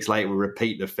few weeks later, we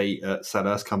repeat defeat at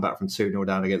Selhurst, come back from 2-0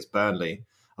 down against Burnley.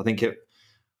 I think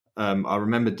I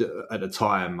remember at the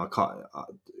time,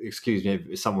 excuse me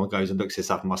if someone goes and looks this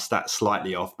up and my stats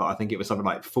slightly off, but I think it was something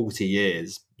like 40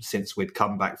 years since we'd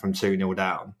come back from 2-0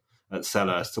 down at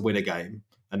Selhurst to win a game.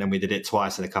 And then we did it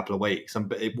twice in a couple of weeks.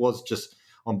 And it was just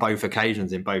on both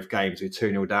occasions in both games, we were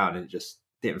 2-0 down, and it just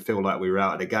didn't feel like we were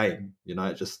out of the game.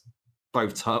 It just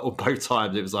both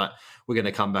times it was like, we're going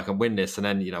to come back and win this. And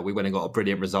then, we went and got a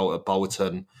brilliant result at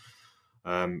Bolton.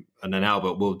 And then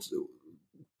Albert,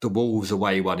 the Wolves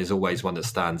away one is always one that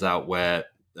stands out where,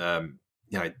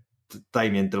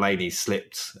 Damien Delaney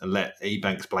slipped and let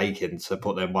Ebanks Blake in to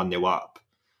put them 1-0 up.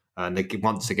 And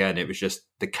once again, it was just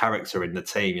the character in the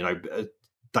team. You know,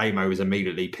 Damo was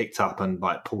immediately picked up and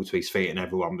like pulled to his feet, and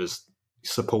everyone was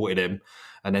supporting him.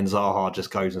 And then Zaha just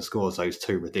goes and scores those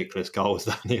 2 ridiculous goals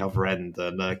down the other end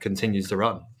and continues to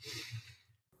run.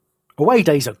 Away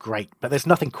days are great, but there's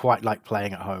nothing quite like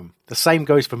playing at home. The same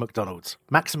goes for McDonald's.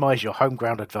 Maximise your home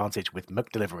ground advantage with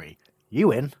McDelivery.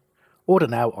 You in? Order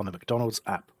now on the McDonald's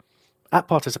app. At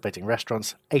participating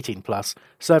restaurants, 18 plus,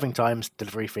 serving times,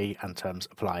 delivery fee and terms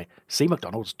apply. See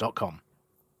mcdonalds.com.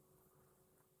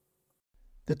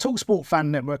 The TalkSport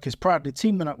Fan Network is proudly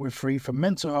teaming up with Free for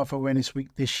Mental Health Awareness Week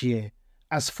this year.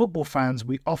 As football fans,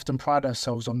 we often pride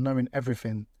ourselves on knowing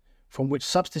everything, from which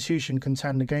substitution can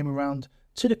turn the game around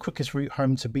to the quickest route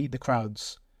home to beat the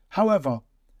crowds. However,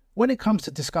 when it comes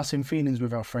to discussing feelings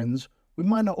with our friends, we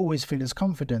might not always feel as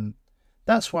confident.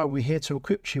 That's why we're here to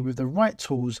equip you with the right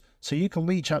tools so you can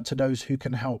reach out to those who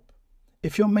can help.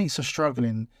 If your mates are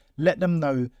struggling, let them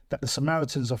know that the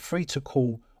Samaritans are free to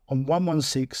call on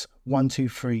 116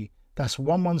 123. That's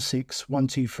 116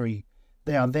 123.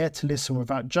 They are there to listen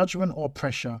without judgment or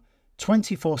pressure,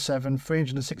 24/7,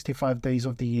 365 days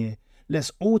of the year.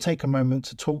 Let's all take a moment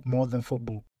to talk more than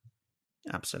football.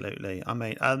 Absolutely. I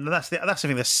mean, that's the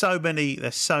thing. There's so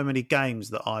many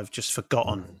games that I've just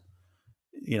forgotten,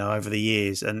 you know, over the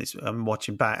years, and I'm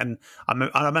watching back, and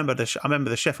I remember the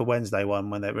Sheffield Wednesday one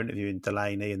when they were interviewing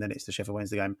Delaney, and then it's the Sheffield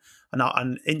Wednesday game,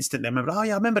 and instantly I remember, oh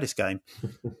yeah, I remember this game,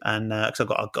 and because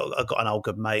I got an old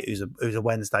good mate who's a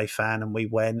Wednesday fan, and we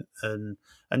went, and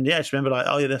yeah, I just remember like,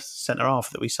 oh yeah, the centre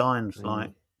half that we signed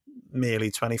like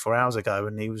merely 24 hours ago,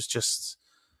 and he was just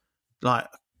like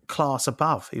class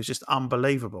above. He was just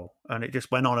unbelievable, and it just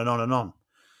went on and on and on,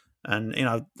 and you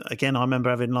know, again, I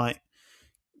remember having like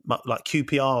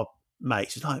QPR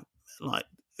mates, like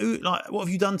what have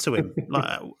you done to him?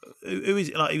 Like, who is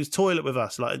it? Like, he was toilet with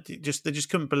us. Like, they just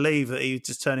couldn't believe that he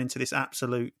just turned into this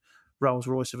absolute Rolls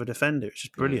Royce of a defender. It's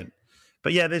just brilliant.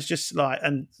 But yeah, there's just like,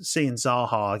 and seeing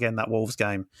Zaha again, that Wolves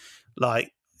game,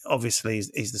 like obviously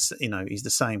he's the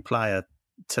same player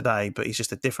today, but he's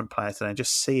just a different player today. And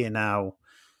just seeing how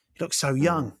he looks so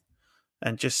young,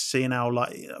 and just seeing how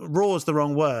like raw is the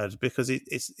wrong word, because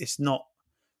it's not.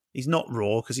 He's not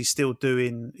raw because he's still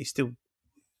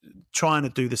trying to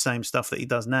do the same stuff that he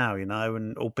does now, you know,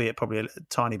 and albeit probably a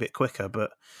tiny bit quicker.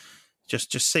 But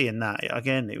just seeing that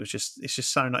again, it's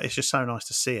just so nice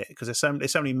to see it, because there's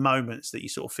so many moments that you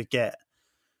sort of forget,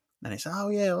 and it's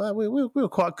we were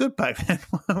quite good back then,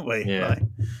 weren't we? Yeah, like,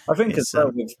 I think as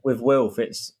well with Wilf,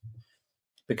 it's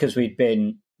because we'd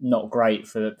been not great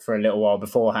for a little while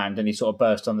beforehand, and he sort of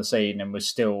burst on the scene and was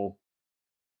still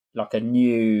like a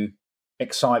new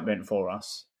excitement for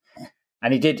us,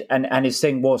 and he did, and his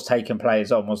thing was taking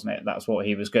players on, wasn't it? That's what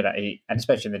he was good at. And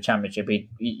especially in the Championship,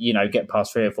 he'd get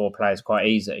past 3 or 4 players quite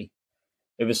easy.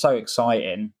 It was so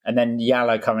exciting, and then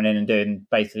Yallo coming in and doing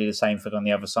basically the same thing on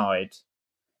the other side.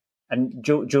 And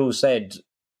Jules said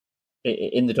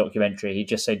in the documentary, he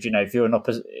just said, if you're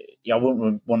I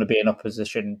wouldn't want to be an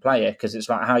opposition player, because it's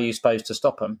like, how are you supposed to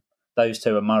stop them? Those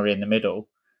two are Murray in the middle.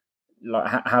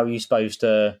 Like, how are you supposed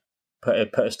to put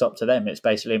a stop to them? It's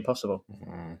basically impossible.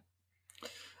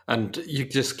 And you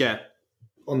just get,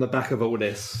 on the back of all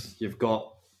this, you've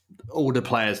got all the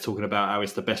players talking about how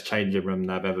it's the best changing room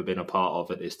they've ever been a part of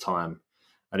at this time.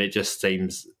 And it just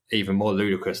seems even more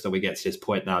ludicrous that we get to this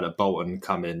point now that Bolton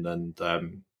come in and,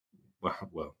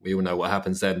 well, we all know what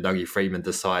happens then. Dougie Freeman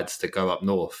decides to go up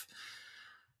north.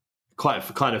 Kind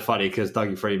of funny, because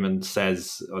Dougie Freeman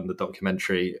says on the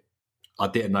documentary, I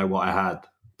didn't know what I had,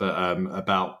 but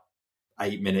about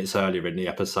 8 minutes earlier in the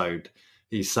episode,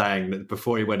 he's saying that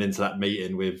before he went into that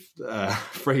meeting with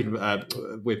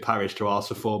with Parish to ask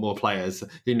for 4 more players,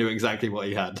 he knew exactly what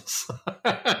he had.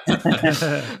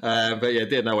 But yeah,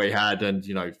 didn't know what he had. And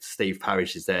Steve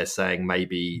Parish is there saying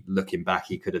maybe looking back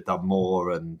he could have done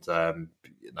more, and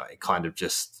it kind of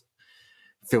just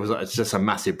feels like it's just a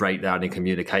massive breakdown in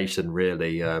communication,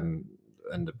 really. And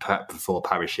before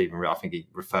Parish even, I think he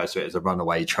refers to it as a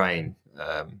runaway train.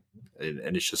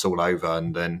 And it's just all over,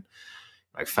 and then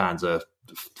fans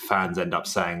end up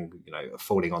saying,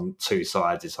 falling on 2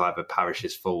 sides. It's either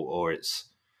Parish's fault or it's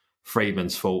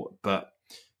Freeman's fault. But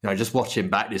just watching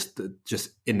back this,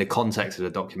 just in the context of the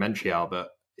documentary, Albert,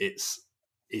 it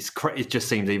just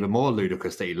seems even more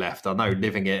ludicrous that he left. I know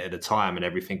living it at the time and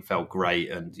everything felt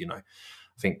great, and I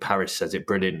think Parish says it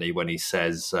brilliantly when he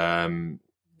says,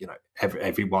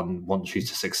 everyone wants you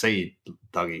to succeed,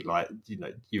 Dougie. Like,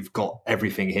 you've got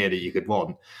everything here that you could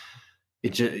want.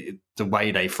 The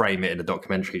way they frame it in the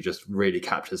documentary just really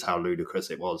captures how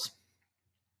ludicrous it was.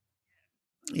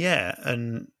 Yeah,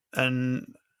 and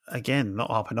again, not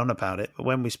harping on about it, but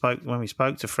when we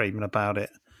spoke to Freedman about it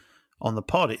on the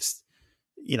pod, it's,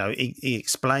 you know, he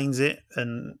explains it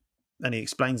and he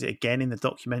explains it again in the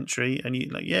documentary, and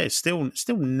it's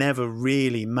still never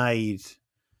really made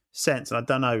sense. And I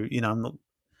don't know, you know, I'm not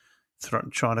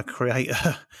trying to create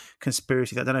a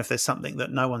conspiracy. I don't know if there's something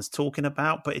that no one's talking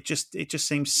about, but it just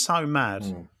seems so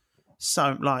mad.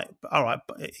 So, like, all right,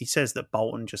 he says that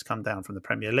Bolton just come down from the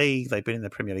Premier League. They've been in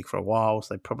the Premier League for a while,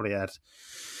 so they probably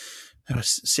they were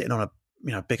sitting on a,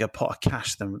 you know, bigger pot of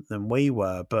cash than we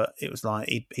were. But it was like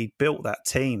he built that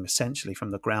team essentially from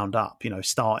the ground up, you know,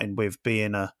 starting with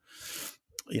being a,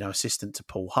 you know, assistant to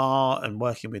Paul Hart and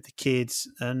working with the kids.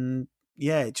 And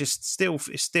yeah, it just still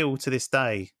to this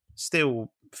day,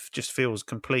 still just feels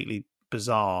completely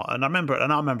bizarre. And I remember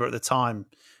at the time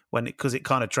when because it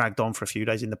kind of dragged on for a few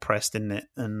days in the press, didn't it?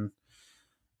 And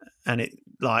it,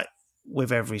 like,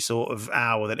 with every sort of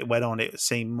hour that it went on, it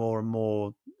seemed more and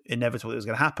more inevitable it was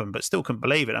going to happen, but still couldn't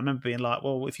believe it. I remember being like,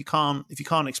 well, if you can't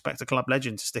expect a club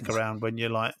legend to stick around when you're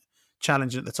like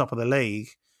challenging at the top of the league,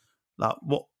 like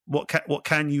what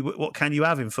can you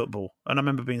have in football? And I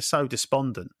remember being so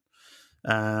despondent.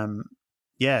 So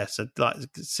like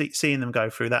seeing them go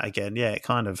through that again, it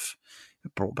kind of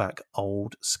brought back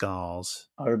old scars.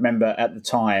 I remember at the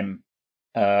time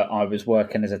I was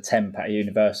working as a temp at a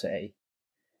university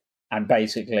and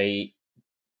basically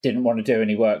didn't want to do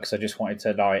any work because I just wanted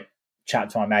to like chat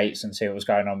to my mates and see what was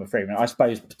going on with Freeman. I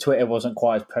suppose Twitter wasn't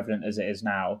quite as prevalent as it is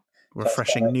now.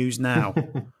 Refreshing News Now.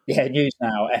 Yeah, News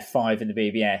Now, F5 in the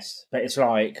BBS. But it's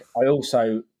like, I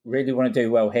also really want to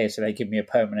do well here so they give me a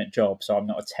permanent job so I'm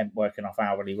not a temp working off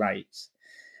hourly rates.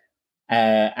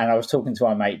 And I was talking to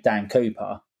our mate Dan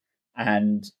Cooper,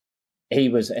 and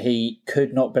he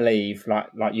could not believe, like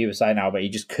you were saying, Albert, he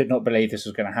just could not believe this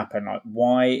was going to happen.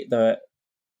 Why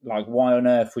on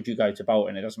earth would you go to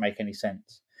Bolton? It doesn't make any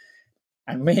sense.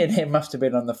 And me and him must have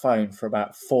been on the phone for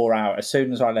about 4 hours. As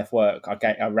soon as I left work,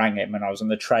 I rang him, and I was on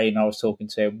the train, I was talking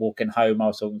to him. Walking home, I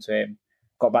was talking to him.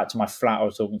 Got back to my flat, I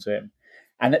was talking to him.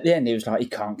 And at the end, he was like, he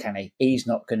can't, can he? He's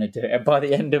not going to do it. And by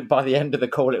the end of the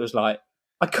call, it was like,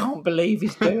 I can't believe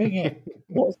he's doing it.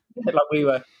 Like, we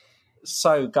were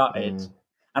so gutted.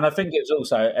 And I think it was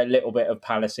also a little bit of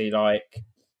Palacy, like,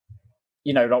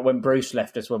 you know, like when Bruce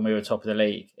left us when we were top of the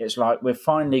league. It's like, we're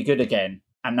finally good again,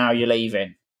 and now you're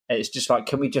leaving. It's just like,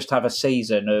 can we just have a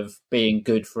season of being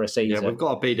good for a season? Yeah, we've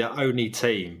got to be the only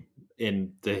team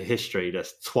in the history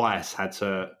that's twice had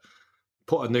to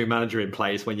put a new manager in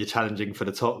place when you're challenging for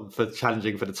the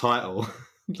title.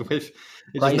 Which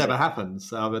it just never happens.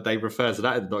 They refer to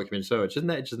that in the documentary, so it just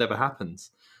never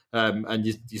happens. And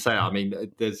you say, I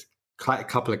mean, there's a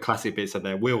couple of classic bits in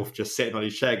there. Wilf just sitting on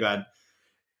his chair going,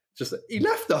 he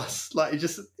left us. Like, he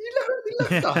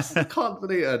left us. I can't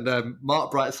believe it. And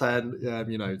Mark Bright saying,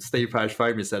 you know, Steve Parish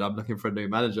phoned me and said, I'm looking for a new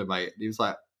manager, mate. And he was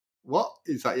like, what?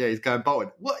 He's like, yeah, he's going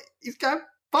Bolton. What? He's going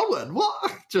Bolton?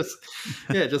 What? Just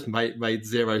made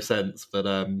zero sense.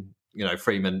 But, you know,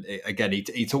 Freeman, again,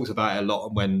 he talks about it a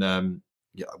lot when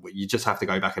you just have to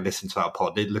go back and listen to our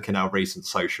pod. Look at our recent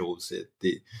socials.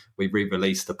 We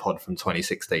re-released the pod from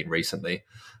 2016 recently.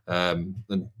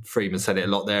 And Freeman said it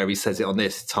a lot there. He says it on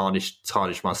this,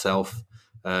 tarnished myself,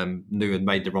 knew and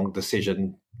made the wrong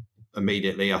decision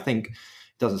immediately. I think he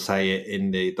doesn't say it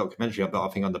in the documentary, but I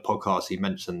think on the podcast he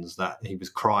mentions that he was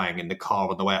crying in the car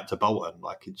on the way up to Bolton.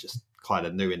 Like, he just kind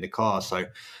of knew in the car. So,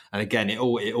 and again, it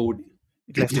all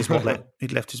He'd left his wallet.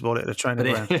 He'd left his wallet at the training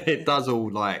ground. It does all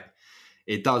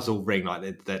ring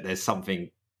like there's something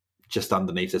just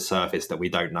underneath the surface that we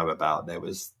don't know about.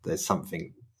 There's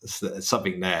something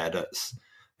there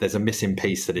there's a missing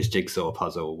piece to this jigsaw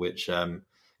puzzle, which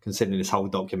considering this whole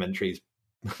documentary is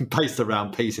based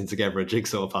around piecing together a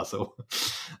jigsaw puzzle,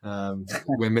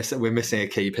 we're missing a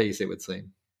key piece, it would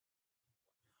seem.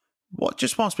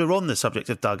 Just whilst we're on the subject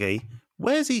of Dougie,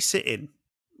 where's he sitting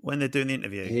when they're doing the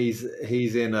interview?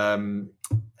 He's in the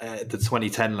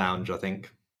 2010 lounge, I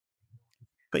think.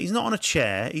 But he's not on a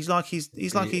chair. He's like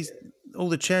all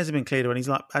the chairs have been cleared away,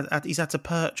 and he's had to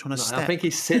perch on a step. I think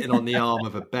he's sitting on the arm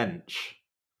of a bench.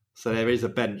 So there is a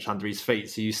bench under his feet.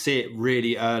 So you see it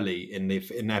really early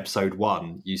in episode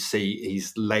 1. You see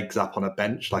his legs up on a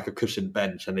bench, like a cushioned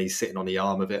bench, and he's sitting on the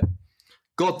arm of it.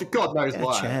 God knows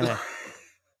why.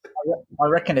 I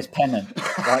reckon it's pennant.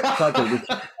 Right?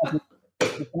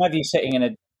 You can have you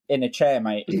sitting in a chair,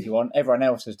 mate, if you want. Everyone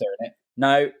else is doing it.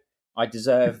 No, I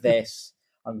deserve this.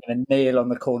 I'm going to kneel on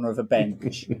the corner of a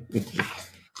bench.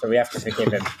 So we have to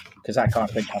forgive him because that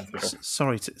can't be comfortable.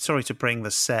 Sorry to bring the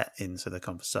set into the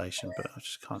conversation, but I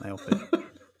just can't help it.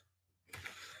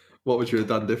 What would you have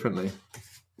done differently?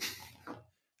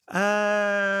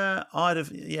 I'd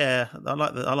have, yeah. I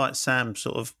like Sam's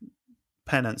sort of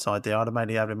penance idea. I'd have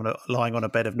mainly had him lying on a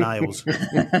bed of nails.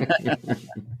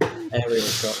 Aerial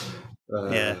shot.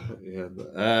 Yeah.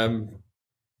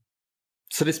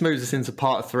 So this moves us into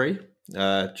part 3,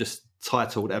 just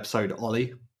titled episode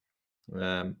Ollie.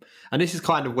 And this is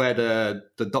kind of where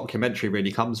the documentary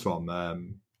really comes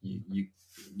from.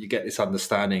 You get this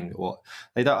understanding, or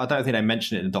I don't think they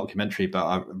mention it in the documentary, but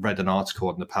I read an article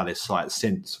on the Palace site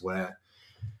since where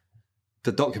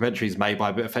the documentary is made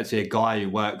by effectively a guy who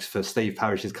works for Steve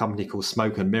Parish's company called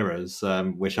Smoke and Mirrors,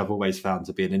 which I've always found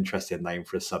to be an interesting name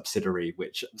for a subsidiary,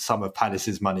 which some of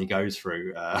Palace's money goes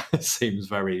through. Seems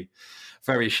very,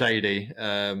 very shady.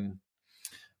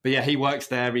 But yeah, he works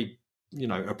there. He,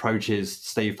 approaches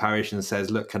Steve Parish and says,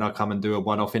 "Look, can I come and do a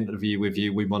one-off interview with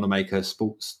you? We want to make a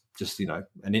sports,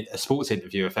 a sports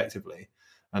interview, effectively."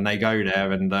 And they go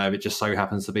there, and it just so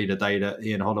happens to be the day that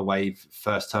Ian Holloway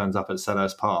first turns up at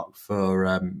Selhurst Park for,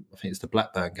 I think it's the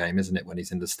Blackburn game, isn't it, when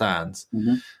he's in the stands?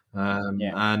 Mm-hmm.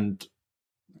 And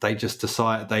they just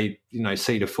decide, they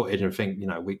see the footage and think,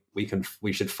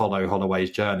 we should follow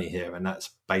Holloway's journey here, and that's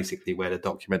basically where the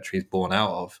documentary is born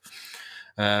out of.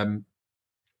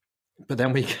 But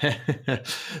then we get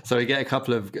a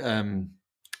couple of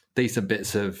decent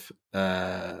bits of.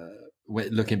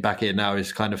 Looking back at it now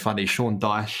is kind of funny. Sean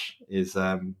Dyche is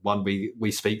one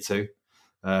we speak to,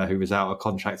 who was out of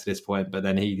contract at this point, but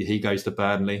then he goes to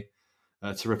Burnley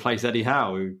to replace Eddie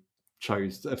Howe, who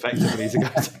chose effectively to go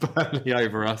to Burnley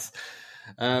over us.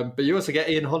 But you also get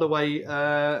Ian Holloway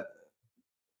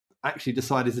actually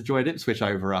decided to join Ipswich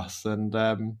over us, and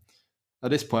at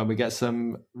this point we get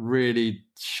some really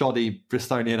shoddy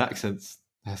Bristolian accents.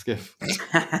 Hesketh.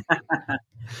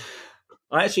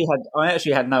 I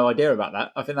actually had no idea about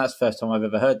that. I think that's the first time I've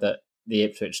ever heard the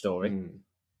Ipswich story.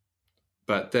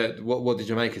 But what did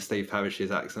you make of Steve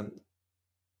Parish's accent?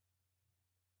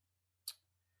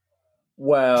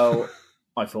 Well,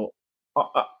 I thought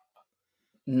I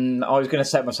was going to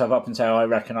set myself up and say I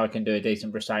reckon I can do a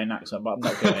decent Bristolian accent, but I'm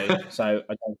not going to. So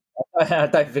I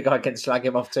don't think I can slag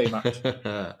him off too much.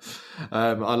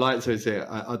 I like to say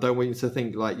I don't want you to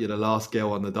think like you're the last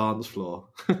girl on the dance floor.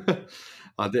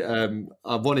 I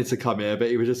wanted to come here, but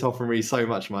he was just offering me so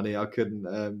much money I couldn't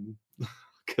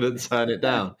turn it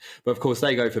down. But of course,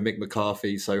 they go for Mick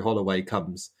McCarthy, so Holloway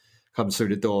comes through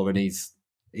the door, and he's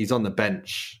on the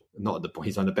bench.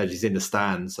 He's on the bench. He's in the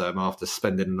stands after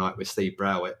spending the night with Steve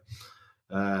Browett.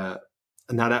 And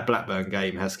now that Blackburn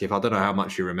game, Hesketh, I don't know how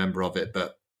much you remember of it,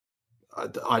 but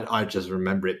I just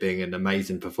remember it being an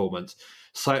amazing performance.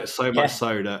 So much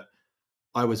so that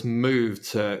I was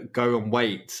moved to go and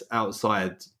wait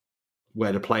outside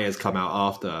where the players come out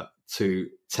after to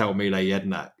tell Mile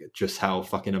Jednak just how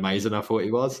fucking amazing I thought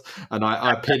he was. And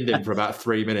I pinned him for about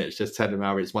 3 minutes, just telling him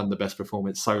how it's one of the best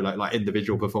solo, like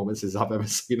individual performances I've ever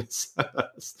seen.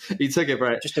 He took it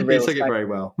very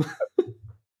well.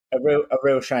 A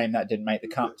real shame that didn't make the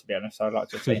cut, to be honest. I'd like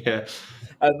to see. Yeah.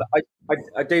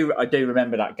 I do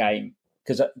remember that game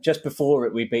because just before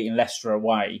it, we'd beaten Leicester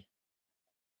away,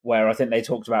 where I think they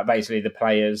talked about basically the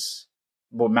players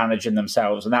were managing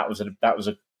themselves, and that was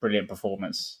a brilliant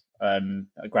performance, a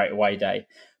great away day.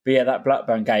 But yeah, that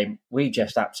Blackburn game, we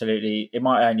just absolutely, it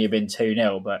might only have been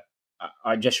 2-0, but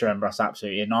I just remember us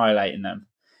absolutely annihilating them.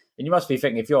 And you must be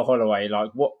thinking, if you're Holloway,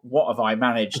 like what have I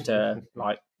managed to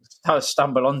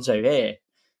stumble onto here?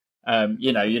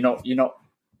 You're not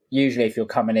usually, if you're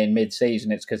coming in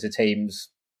mid-season, it's because the team's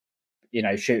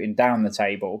shooting down the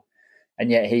table. And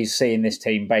yet he's seeing this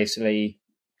team basically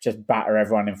just batter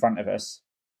everyone in front of us.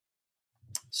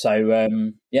 So,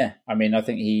 I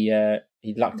think he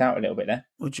lucked out a little bit there.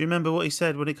 Well, do you remember what he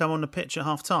said when he came on the pitch at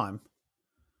half-time?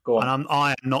 Go on. And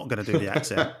I am not going to do the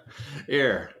accent.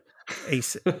 Ear. He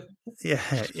said,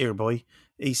 ear boy.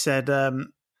 He said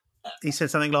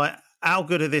something like, how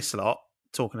good are this lot?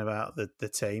 Talking about the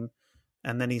team.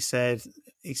 And then he said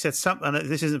something, and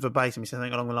this isn't verbatim, he said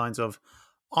something along the lines of,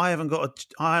 I haven't got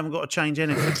to change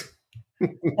anything.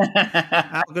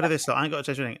 How good are this lot? I ain't got to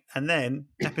change anything. And then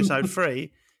episode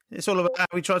 3, it's all about how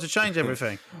we try to change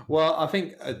everything. Well, I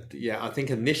think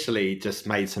initially just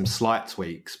made some slight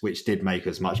tweaks, which did make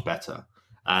us much better.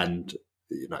 And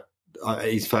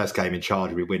his first game in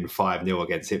charge, we win 5-0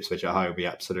 against Ipswich at home. We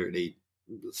absolutely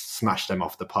smashed them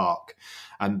off the park.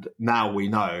 And now we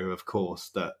know, of course,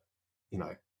 that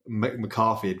Mick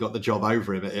McCarthy had got the job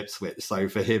over him at Ipswich. So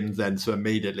for him then to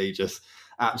immediately just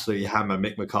absolutely hammer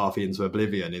Mick McCarthy into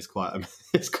oblivion is quite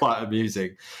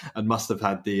amusing, and must have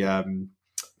had the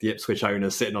Ipswich owner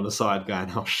sitting on the side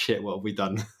going, "Oh shit, what have we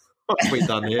done? have we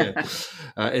done here?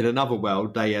 In another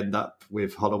world, they end up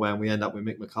with Holloway and we end up with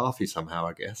Mick McCarthy somehow,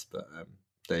 I guess. But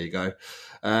there you go.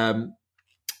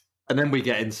 And then we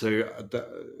get into,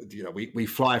 we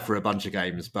fly through a bunch of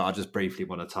games, but I just briefly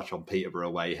want to touch on Peterborough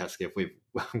away, Hesketh. We've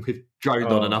droned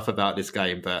on enough about this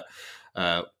game, but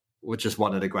we're just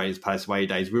one of the greatest Palace away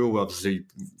days. We were obviously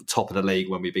top of the league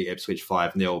when we beat Ipswich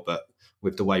 5-0, but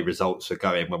with the way results were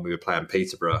going when we were playing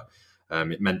Peterborough,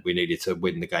 it meant we needed to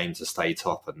win the game to stay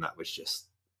top, and that was just,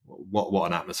 what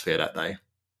an atmosphere that day.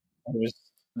 It was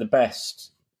the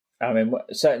best. I mean,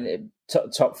 certainly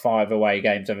top 5 away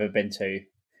games I've ever been to.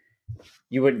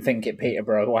 You wouldn't think it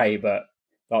Peterborough away, but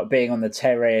like being on the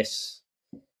terrace,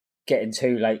 getting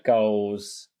 2 late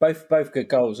goals, both good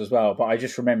goals as well. But I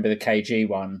just remember the KG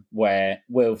one where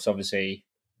Wilf's obviously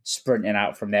sprinting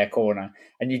out from their corner,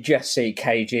 and you just see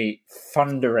KG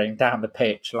thundering down the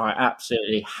pitch, like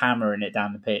absolutely hammering it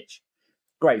down the pitch.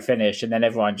 Great finish, and then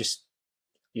everyone just,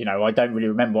 I don't really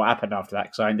remember what happened after that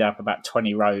because I ended up about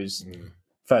 20 rows.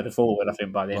 Further forward, I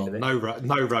think, by the end of it. No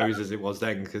rows as it was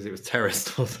then because it was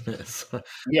terraced, wasn't it? So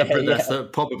that's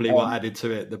probably what added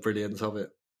to it, the brilliance of it.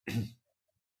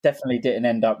 Definitely didn't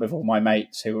end up with all my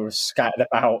mates who were scattered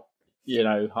about,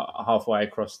 halfway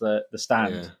across the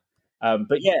stand. Yeah.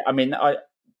 But yeah, I mean,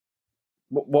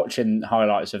 watching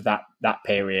highlights of that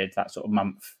period, that sort of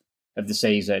month of the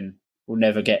season, it'll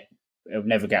never get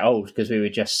old because we were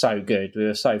just so good. We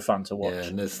were so fun to watch. Yeah,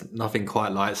 and there's nothing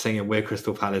quite like singing "We're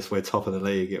Crystal Palace, we're top of the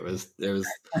league." It was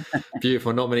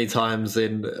beautiful. Not many times for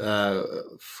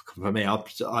me.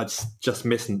 I just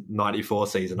missed 94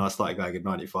 season. I started going in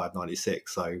 95,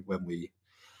 96. So when we,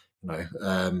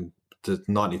 the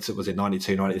 92 was it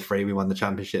 92, 93? We won the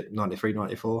championship. 93,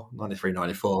 94, 93,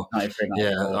 94. 93, 94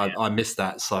 yeah, I missed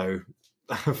that. So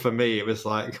for me, it was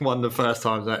like one of the first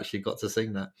times I actually got to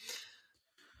sing that.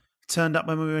 Turned up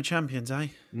when we were champions, eh?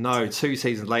 No, 2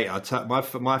 seasons later.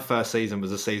 My first season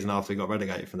was a season after we got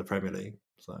relegated from the Premier League.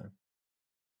 So,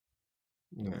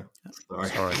 yeah,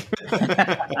 sorry.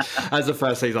 As the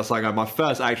first season, I started going. My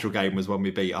first actual game was when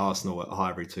we beat Arsenal at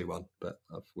Highbury 2-1. But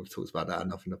we've talked about that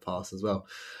enough in the past as well.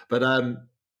 But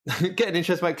getting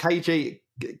interested about KG.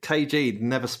 KG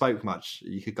never spoke much.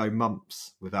 You could go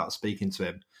months without speaking to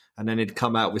him, and then he'd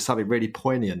come out with something really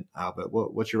poignant. Albert,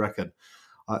 what do you reckon?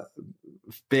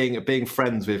 Being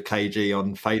friends with KG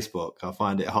on Facebook, I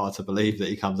find it hard to believe that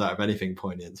he comes out of anything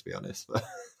poignant, to be honest.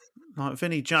 Like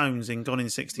Vinnie Jones in Gone in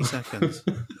 60 Seconds.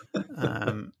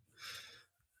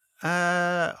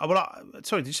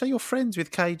 Sorry, did you say you're friends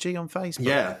with KG on Facebook?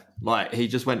 Yeah, like he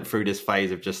just went through this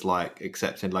phase of just like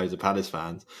accepting loads of Palace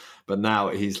fans, but now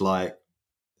he's like,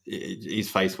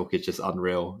 his Facebook is just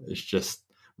unreal. It's just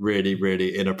really,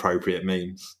 really inappropriate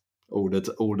memes all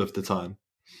of the time.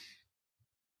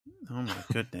 Oh my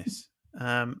goodness.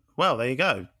 Well, there you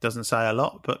go. Doesn't say a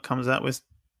lot, but comes out with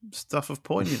stuff of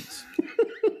poignance.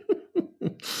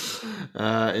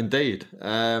 Indeed.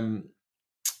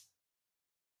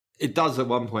 It does at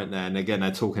one point there, and again,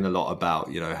 they're talking a lot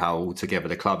about, how all together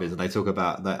the club is, and they talk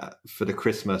about that for the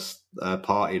Christmas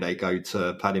party, they go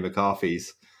to Paddy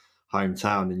McCarthy's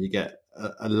hometown, and you get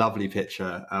a lovely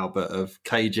picture, Albert, of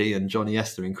KG and Johnny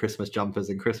Esther in Christmas jumpers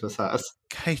and Christmas hats.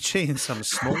 KG and some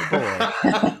small boy.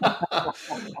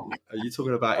 Are you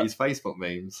talking about his Facebook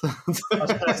memes? I was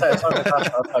going to say, it's on the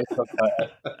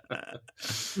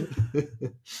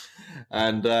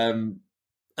Facebook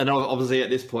and obviously at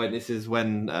this point, this is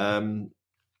when Wilfried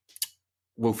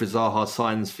Zaha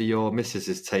signs for your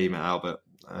missus's team, Albert.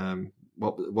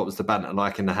 What was the banter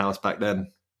like in the house back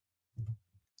then?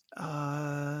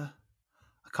 I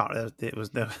can't. It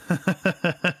was no.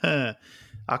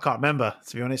 I can't remember,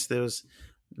 to be honest. There was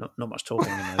not much talking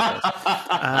in those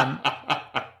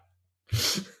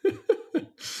days.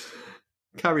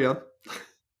 Carry on.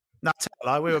 No, tell a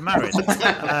lie, we were married.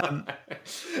 I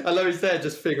know he's there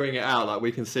just figuring it out. Like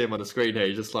we can see him on the screen here.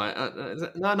 He's just like,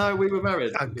 no, we were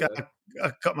married. I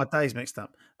got my days mixed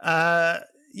up.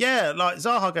 Yeah, like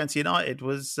Zaha going to United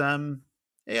was.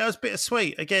 It was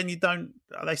bittersweet. Again,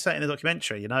 they say it in the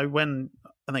documentary, when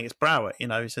I think it's Browett, he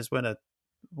says when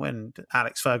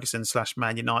Alex Ferguson /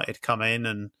 Man United come in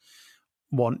and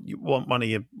want one of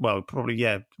your, one of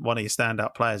your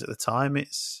standout players at the time,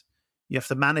 you have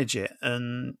to manage it,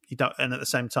 and you don't, and at the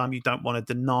same time you don't want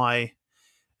to deny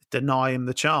him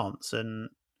the chance. And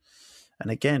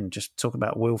again, just talk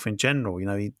about Wilf in general,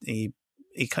 he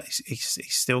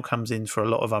still comes in for a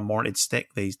lot of unwarranted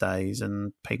stick these days,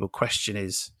 and people question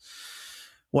his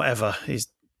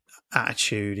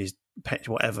attitude, his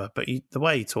whatever. But the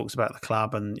way he talks about the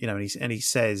club, and he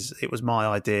says it was my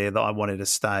idea that I wanted to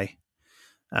stay,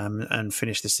 and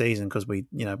finish the season because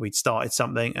we'd started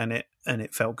something and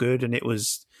it felt good, and it would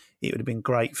have been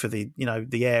great for the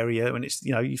area. And it's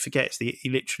you forget he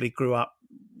literally grew up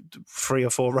 3 or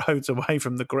 4 roads away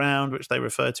from the ground, which they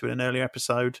referred to in an earlier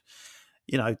episode.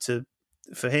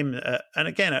 For him, and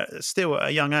again, still at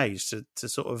a young age, to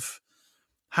sort of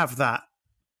have that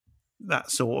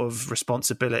sort of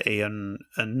responsibility and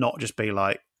not just be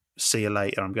like, see you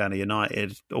later, I'm going to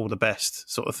United, all the best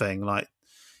sort of thing. Like,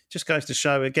 just goes to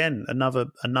show again,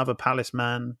 another Palace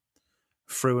man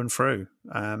through and through.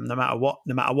 No matter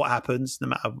what happens, no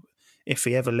matter if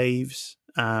he ever leaves,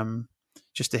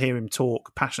 just to hear him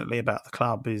talk passionately about the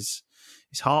club is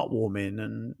heartwarming.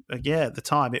 And at the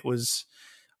time it was.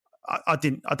 I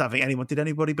don't think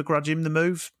anybody begrudge him the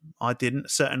move. I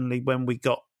didn't. Certainly when we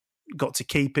got to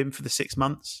keep him for the 6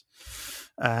 months.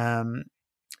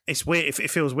 It's weird.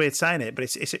 It feels weird saying it, but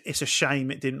it's a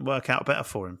shame it didn't work out better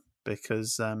for him,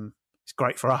 because it's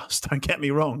great for us. Don't get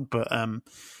me wrong, but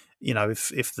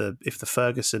if the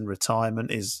Ferguson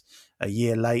retirement is a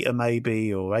year later,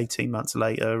 maybe, or 18 months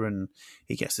later, and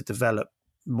he gets to develop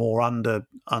more under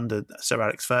Sir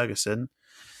Alex Ferguson,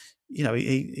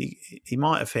 he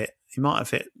might have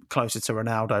hit closer to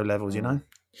Ronaldo levels. You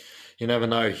never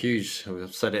know. Huge.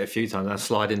 I've said it a few times. There's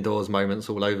sliding doors moments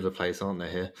all over the place, aren't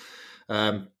there?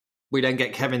 Here, we then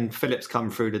get Kevin Phillips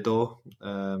come through the door.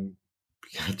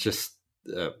 Just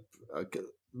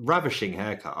ravishing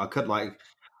haircut. I could like.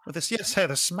 Well, the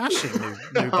smashing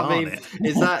new I mean,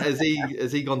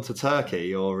 has he gone to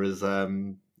Turkey, or is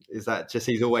that just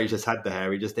he's always just had the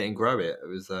hair? He just didn't grow it. It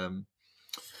was.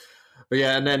 But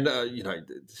yeah, and then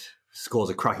scores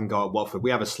a cracking goal at Watford.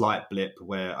 We have a slight blip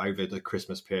where over the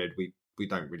Christmas period we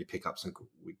don't really pick up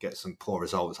we get some poor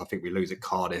results. I think we lose at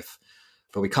Cardiff,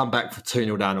 but we come back for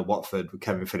 2-0 down at Watford with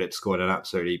Kevin Phillips scoring an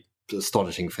absolutely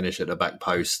astonishing finish at the back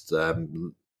post. That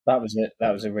was it.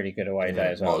 That was a really good away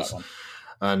day as well. That one.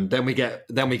 And then we get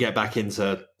back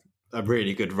into a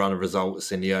really good run of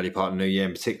results in the early part of the new year,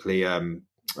 and particularly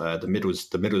the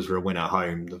Middles were a win at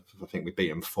home. I think we beat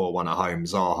them 4-1 at home.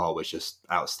 Zaha was just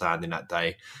outstanding that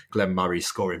day. Glenn Murray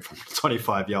scoring from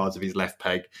 25 yards of his left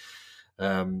peg.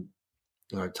 Hull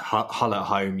at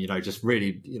home, just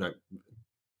really,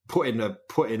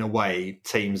 putting away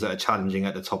teams that are challenging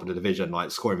at the top of the division,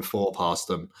 like scoring 4 past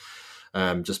them,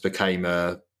 just became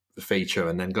a feature.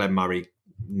 And then Glenn Murray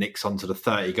nicks onto the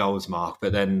 30 goals mark,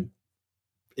 but then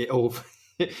it all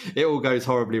goes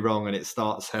horribly wrong, and it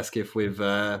starts, Hesketh, with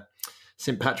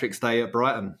St Patrick's Day at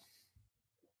Brighton.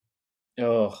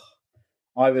 Oh,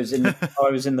 I was in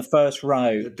the first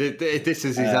row. This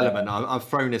is his element. I've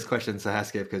thrown this question to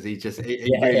Hesketh because he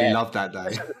really loved that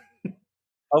day.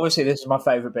 Obviously, this is my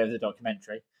favourite bit of the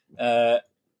documentary. I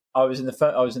was in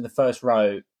the first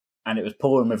row, and it was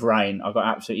pouring with rain. I got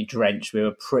absolutely drenched. We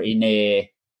were pretty near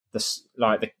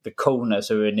the corner,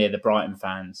 so we were near the Brighton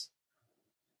fans.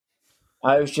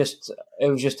 It was just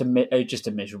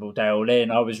a miserable day all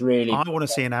in. I want to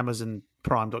see an Amazon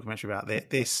Prime documentary about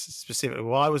this specifically.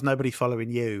 Why was nobody following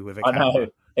you with a camera? I know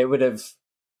it would have.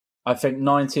 I think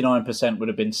 99% would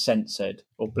have been censored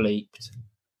or bleeped.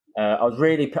 I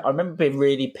remember being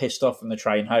really pissed off on the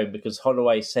train home because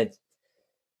Holloway said,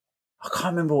 I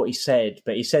can't remember what he said,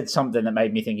 but he said something that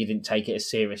made me think he didn't take it as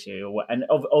seriously. And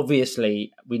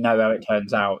obviously, we know how it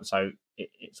turns out, so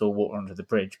it's all water under the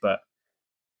bridge. But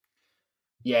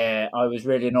yeah, I was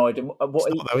really annoyed. It's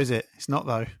not though, is it? It's not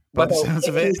though. By the sounds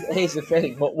of it. Here's the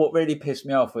thing. What really pissed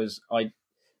me off was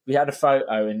we had a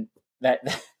photo and they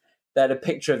had a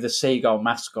picture of the seagull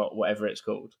mascot, whatever it's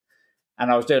called. And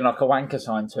I was doing like a wanker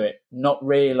sign to it, not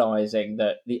realising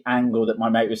that the angle that my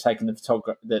mate was taking the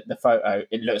photo,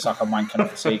 it looks like I'm wanking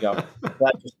off a seagull.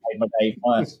 That just made my day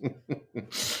worse.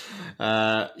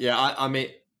 I mean...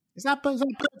 Is that perched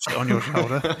on your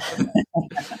shoulder?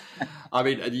 I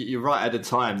mean, you're right. At the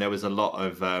time, there was a lot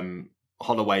of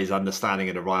Holloway's understanding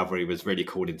of the rivalry was really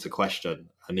called into question,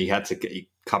 and he had to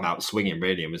come out swinging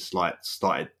really, and was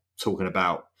started talking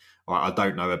about. I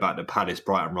don't know about the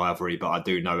Palace-Brighton rivalry, but I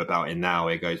do know about it now.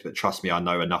 He goes, but trust me, I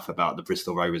know enough about the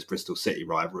Bristol Rovers-Bristol City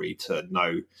rivalry to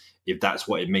know if that's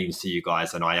what it means to you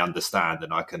guys, and I understand,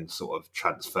 and I can sort of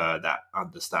transfer that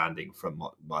understanding from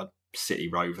my City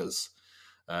Rovers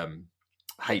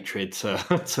hatred to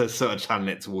sort of channel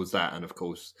it towards that. And of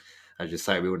course, as you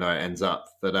say, we all know it ends up.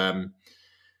 But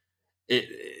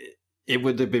it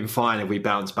would have been fine if we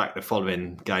bounced back the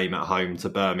following game at home to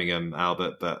Birmingham,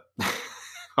 Albert, but...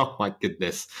 Oh my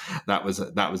goodness, that was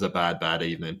a bad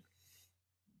evening.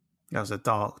 That was a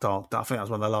dark. I think that was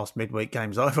one of the last midweek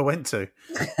games I ever went to.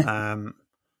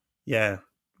 Yeah,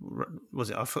 was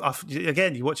it?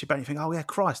 Again, you watch it back and you think, oh yeah,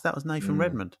 Christ, that was Nathan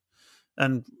Redmond.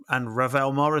 and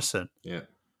Ravel Morrison. Yeah.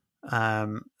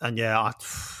 And yeah,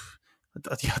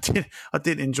 I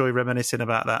did enjoy reminiscing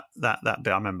about that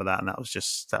bit. I remember that, and that was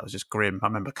just grim. I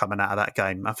remember coming out of that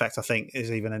game. In fact, I think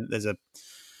there's a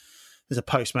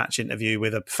post-match interview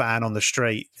with a fan on the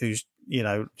street who's,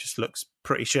 just looks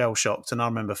pretty shell-shocked, and I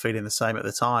remember feeling the same at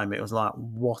the time. It was like,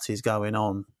 what is going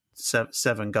on?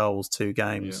 7 goals, 2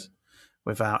 games,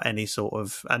 without any sort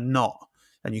of,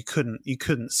 and you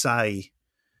couldn't say,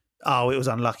 oh, it was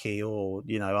unlucky, or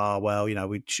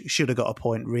we should have got a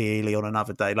point really on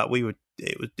another day. Like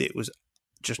it was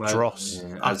just dross.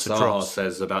 Yeah. As Zaha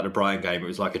says about the Brighton game, it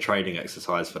was like a training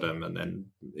exercise for them, and then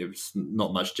it was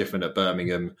not much different at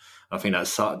Birmingham. I think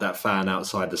that fan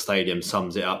outside the stadium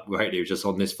sums it up greatly. It was just,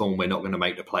 on this form, we're not going to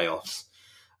make the playoffs,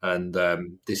 and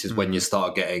this is when you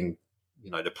start getting,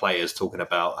 the players talking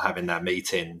about having their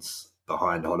meetings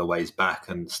behind Holloway's back,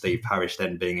 and Steve Parish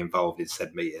then being involved in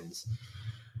said meetings.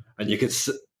 And you could.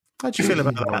 How do you feel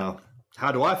about that?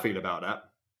 How do I feel about that?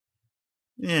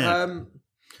 Yeah.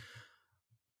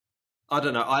 I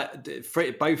don't know.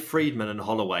 Both Friedman and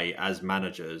Holloway, as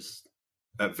managers,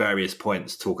 at various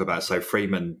points talk about. So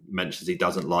Friedman mentions he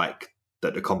doesn't like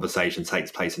that the conversation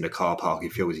takes place in the car park. He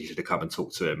feels he should have come and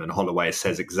talked to him. And Holloway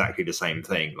says exactly the same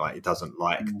thing. Like, he doesn't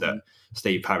like that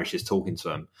Steve Parish is talking to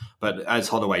him. But as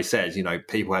Holloway says,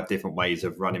 people have different ways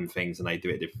of running things, and they do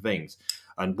it different things.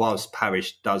 And whilst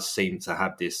Parish does seem to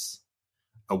have this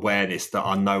awareness that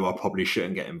I know I probably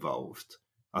shouldn't get involved,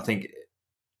 I think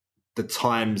the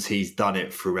times he's done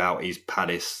it throughout his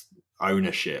Palace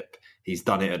ownership, he's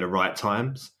done it at the right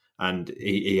times, and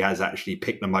he has actually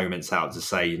picked the moments out to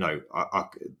say,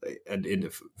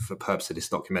 and for purpose of this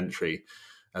documentary,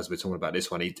 as we're talking about this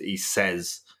one, he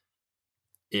says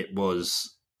it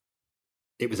was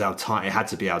our time. It had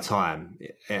to be our time.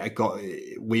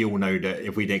 We all know that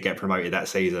if we didn't get promoted that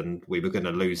season, we were going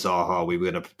to lose Zaha.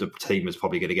 The team was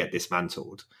probably going to get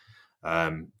dismantled.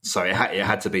 So it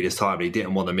had to be this time. He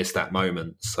didn't want to miss that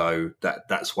moment, so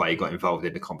that's why he got involved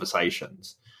in the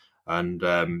conversations. And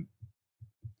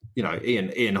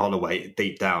Ian Holloway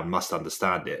deep down must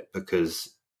understand it,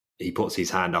 because he puts his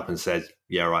hand up and says,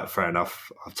 "Yeah, right, fair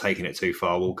enough. I've taken it too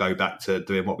far. We'll go back to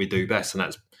doing what we do best." And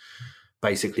that's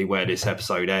basically where this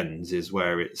episode ends. Is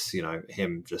where it's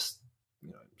him just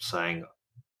saying,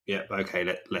 "Yeah,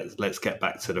 okay, let's get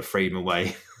back to the Friedman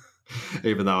way."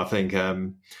 Even though I think.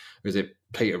 Was it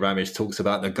Peter Ramage talks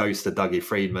about the ghost of Dougie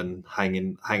Friedman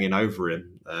hanging over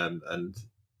him, and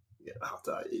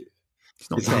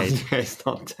it's not dead. It's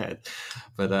not dead,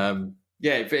 but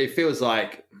it feels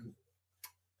like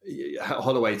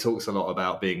Holloway talks a lot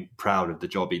about being proud of the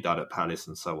job he done at Palace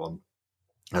and so on,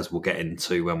 as we'll get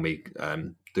into when we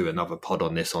do another pod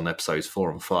on this on episodes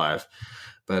 4 and 5.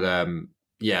 But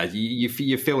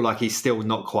you feel like he's still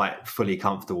not quite fully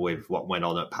comfortable with what went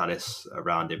on at Palace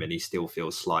around him, and he still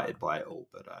feels slighted by it all.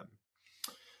 But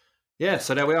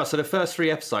so there we are. So the first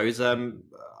 3 episodes,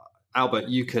 Albert,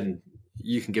 you can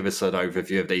give us an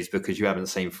overview of these, because you haven't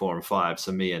seen 4 and 5.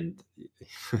 So me and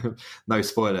no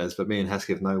spoilers, but me and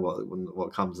Hesketh know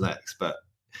what comes next. But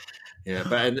yeah,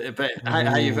 but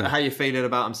how you feeling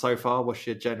about them so far? What's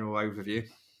your general overview?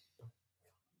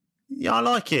 Yeah, I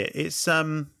like it. It's I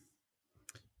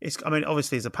mean,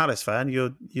 obviously, as a Palace fan,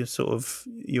 you're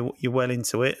well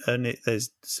into it, and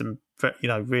there's some,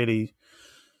 really,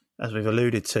 as we've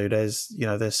alluded to,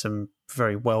 there's some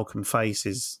very welcome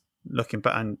faces looking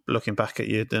back at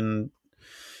you, and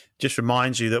just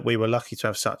reminds you that we were lucky to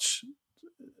have such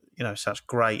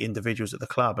great individuals at the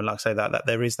club, and like I say, that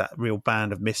there is that real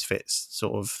band of misfits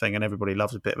sort of thing, and everybody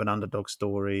loves a bit of an underdog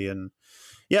story, and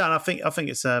I think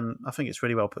it's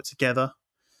really well put together.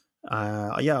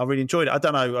 I really enjoyed it. I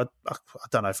don't know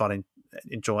if I'd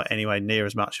enjoy it anyway near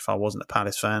as much if I wasn't a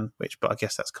Palace fan, but I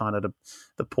guess that's kind of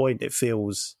the point. It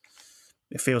feels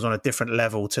on a different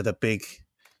level to the big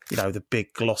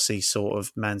glossy sort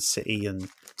of Man City and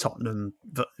Tottenham,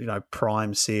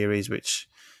 prime series, which,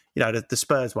 the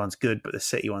Spurs one's good, but the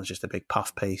City one's just a big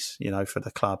puff piece, for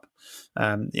the club.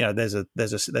 There's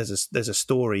a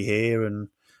story here, and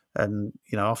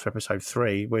after episode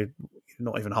 3, we're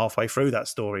not even halfway through that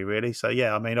story, really. So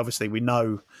I mean, obviously we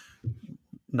know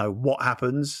what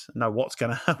happens, know what's going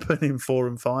to happen in 4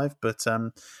 and 5, but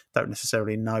don't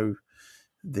necessarily know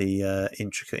the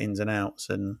intricate ins and outs.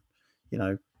 And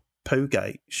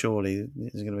Poogate, surely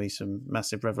there's going to be some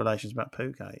massive revelations about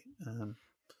Poogate.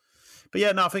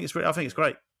 I think it's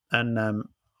great, and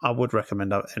I would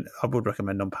recommend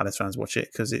on Palace fans watch it,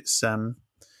 because I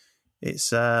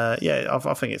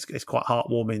think it's quite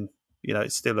heartwarming.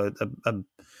 It's still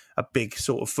a big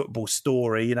sort of football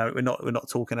story. We're not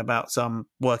talking about some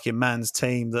working man's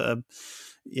team that are,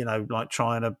 like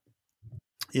trying to,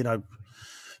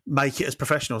 make it as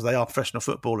professional as they are professional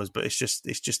footballers. But it's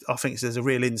just I think there's a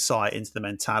real insight into the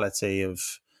mentality of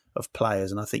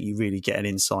players, and I think you really get an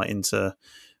insight into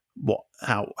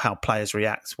how players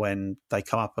react when they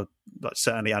come up like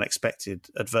certainly unexpected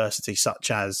adversity,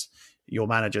 such as your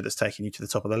manager that's taking you to the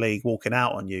top of the league walking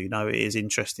out on you. It is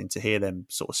interesting to hear them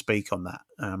sort of speak on that.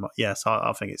 Yes,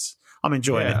 I think I'm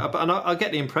enjoying it. And I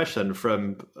get the impression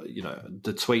from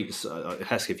the tweets,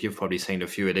 Hesketh, you've probably seen a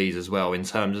few of these as well, in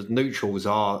terms of neutrals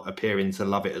are appearing to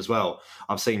love it as well.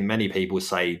 I've seen many people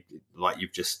say, like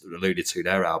you've just alluded to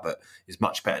there, Albert, is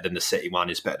much better than the City one,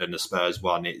 it's better than the Spurs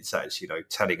one. It's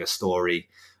telling a story,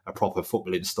 a proper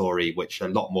footballing story, which a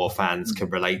lot more fans can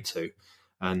relate to.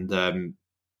 And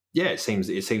it seems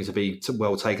to be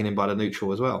well taken in by the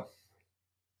neutral as well.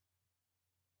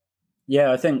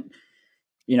 Yeah, I think,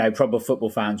 proper football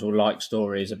fans will like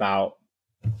stories about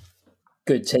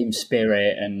good team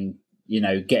spirit and,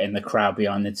 getting the crowd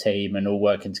behind the team and all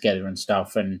working together and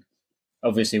stuff. And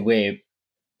obviously we're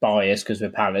biased because we're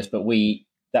Palace, but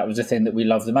that was the thing that we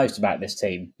loved the most about this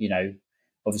team.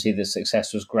 Obviously the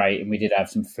success was great and we did have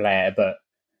some flair, but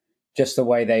just the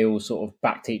way they all sort of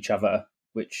backed each other,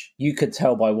 which you could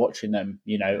tell by watching them.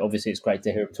 Obviously it's great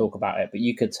to hear them talk about it, but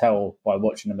you could tell by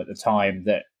watching them at the time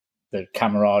that the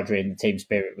camaraderie and the team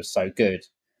spirit was so good.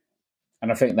 And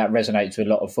I think that resonates with a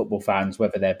lot of football fans,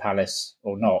 whether they're Palace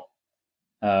or not.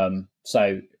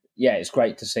 It's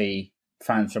great to see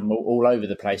fans from all over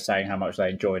the place saying how much they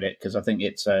enjoyed it, because I think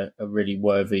it's a really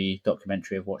worthy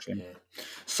documentary of watching. Yeah.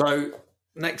 So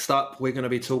next up, we're going to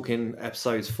be talking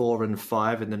episodes 4 and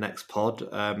 5 in the next pod.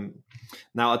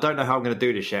 Now, I don't know how I'm going to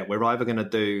do this yet. We're either going to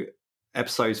do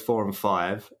episodes 4 and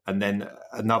 5 and then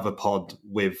another pod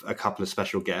with a couple of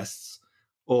special guests,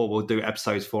 or we'll do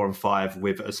episodes 4 and 5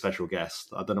 with a special guest.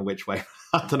 I don't know which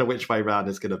way round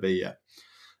it's going to be yet.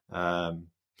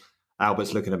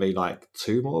 Albert's looking at me like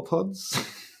 2 more pods.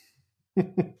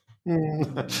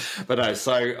 But no,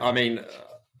 so I mean,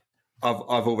 I've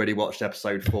already watched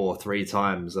episode 4 3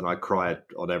 times and I cried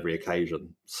on every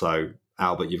occasion. So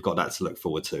Albert, you've got that to look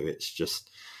forward to. It's just,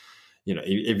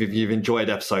 if you've enjoyed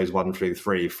episodes 1 through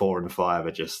 3, 4 and 5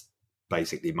 are just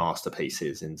basically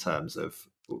masterpieces in terms of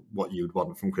what you'd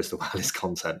want from Crystal Palace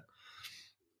content.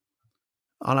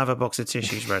 I'll have a box of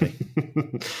tissues ready.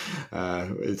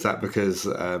 Is that because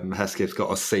Hesketh's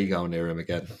got a seagull near him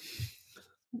again?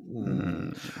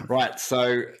 Right,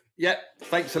 so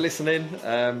thanks for listening.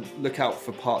 Look out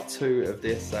for part 2 of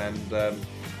this, and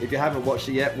if you haven't watched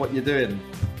it yet, what you're doing,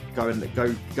 go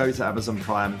to Amazon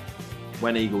Prime.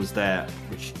 When Eagles There,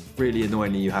 which really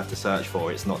annoyingly you have to search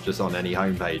for. It's not just on any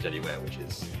homepage anywhere, which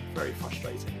is very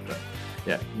frustrating. But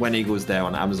yeah, When Eagles There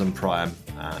on Amazon Prime,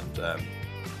 and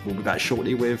we'll be back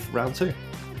shortly with round 2.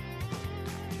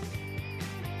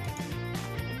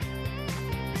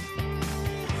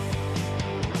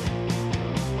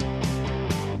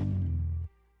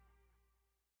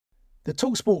 The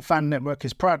TalkSport Fan Network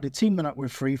is proudly teaming up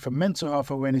with Free for Mental Health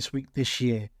Awareness Week this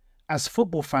year. As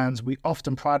football fans, we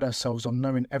often pride ourselves on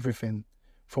knowing everything,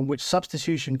 from which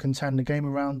substitution can turn the game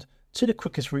around to the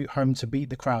quickest route home to beat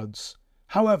the crowds.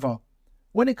 However,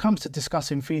 when it comes to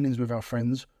discussing feelings with our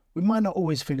friends, we might not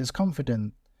always feel as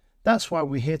confident. That's why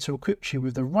we're here to equip you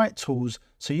with the right tools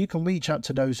so you can reach out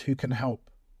to those who can help.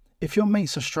 If your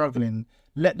mates are struggling,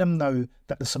 let them know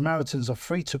that the Samaritans are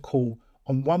free to call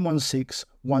on 116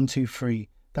 123.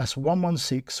 That's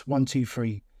 116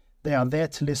 123. They are there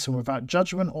to listen without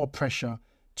judgment or pressure,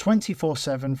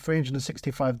 24/7,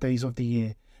 365 days of the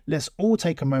year. Let's all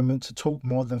take a moment to talk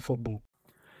more than football.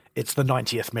 It's the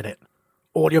 90th minute.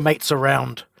 All your mates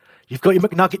around. You've got your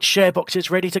McNugget share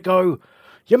boxes ready to go.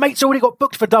 Your mate's already got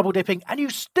booked for double dipping, and you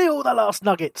steal the last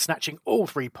nugget, snatching all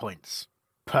 3 points.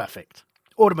 Perfect.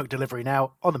 Order McDelivery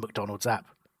now on the McDonald's app.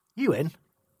 You in?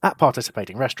 At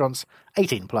participating restaurants,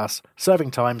 18 plus, serving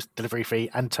times, delivery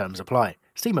fee, and terms apply.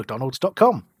 See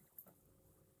mcdonalds.com.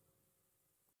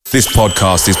 This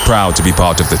podcast is proud to be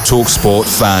part of the TalkSport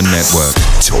Fan Network.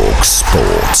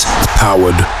 TalkSport.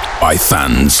 Powered by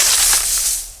fans.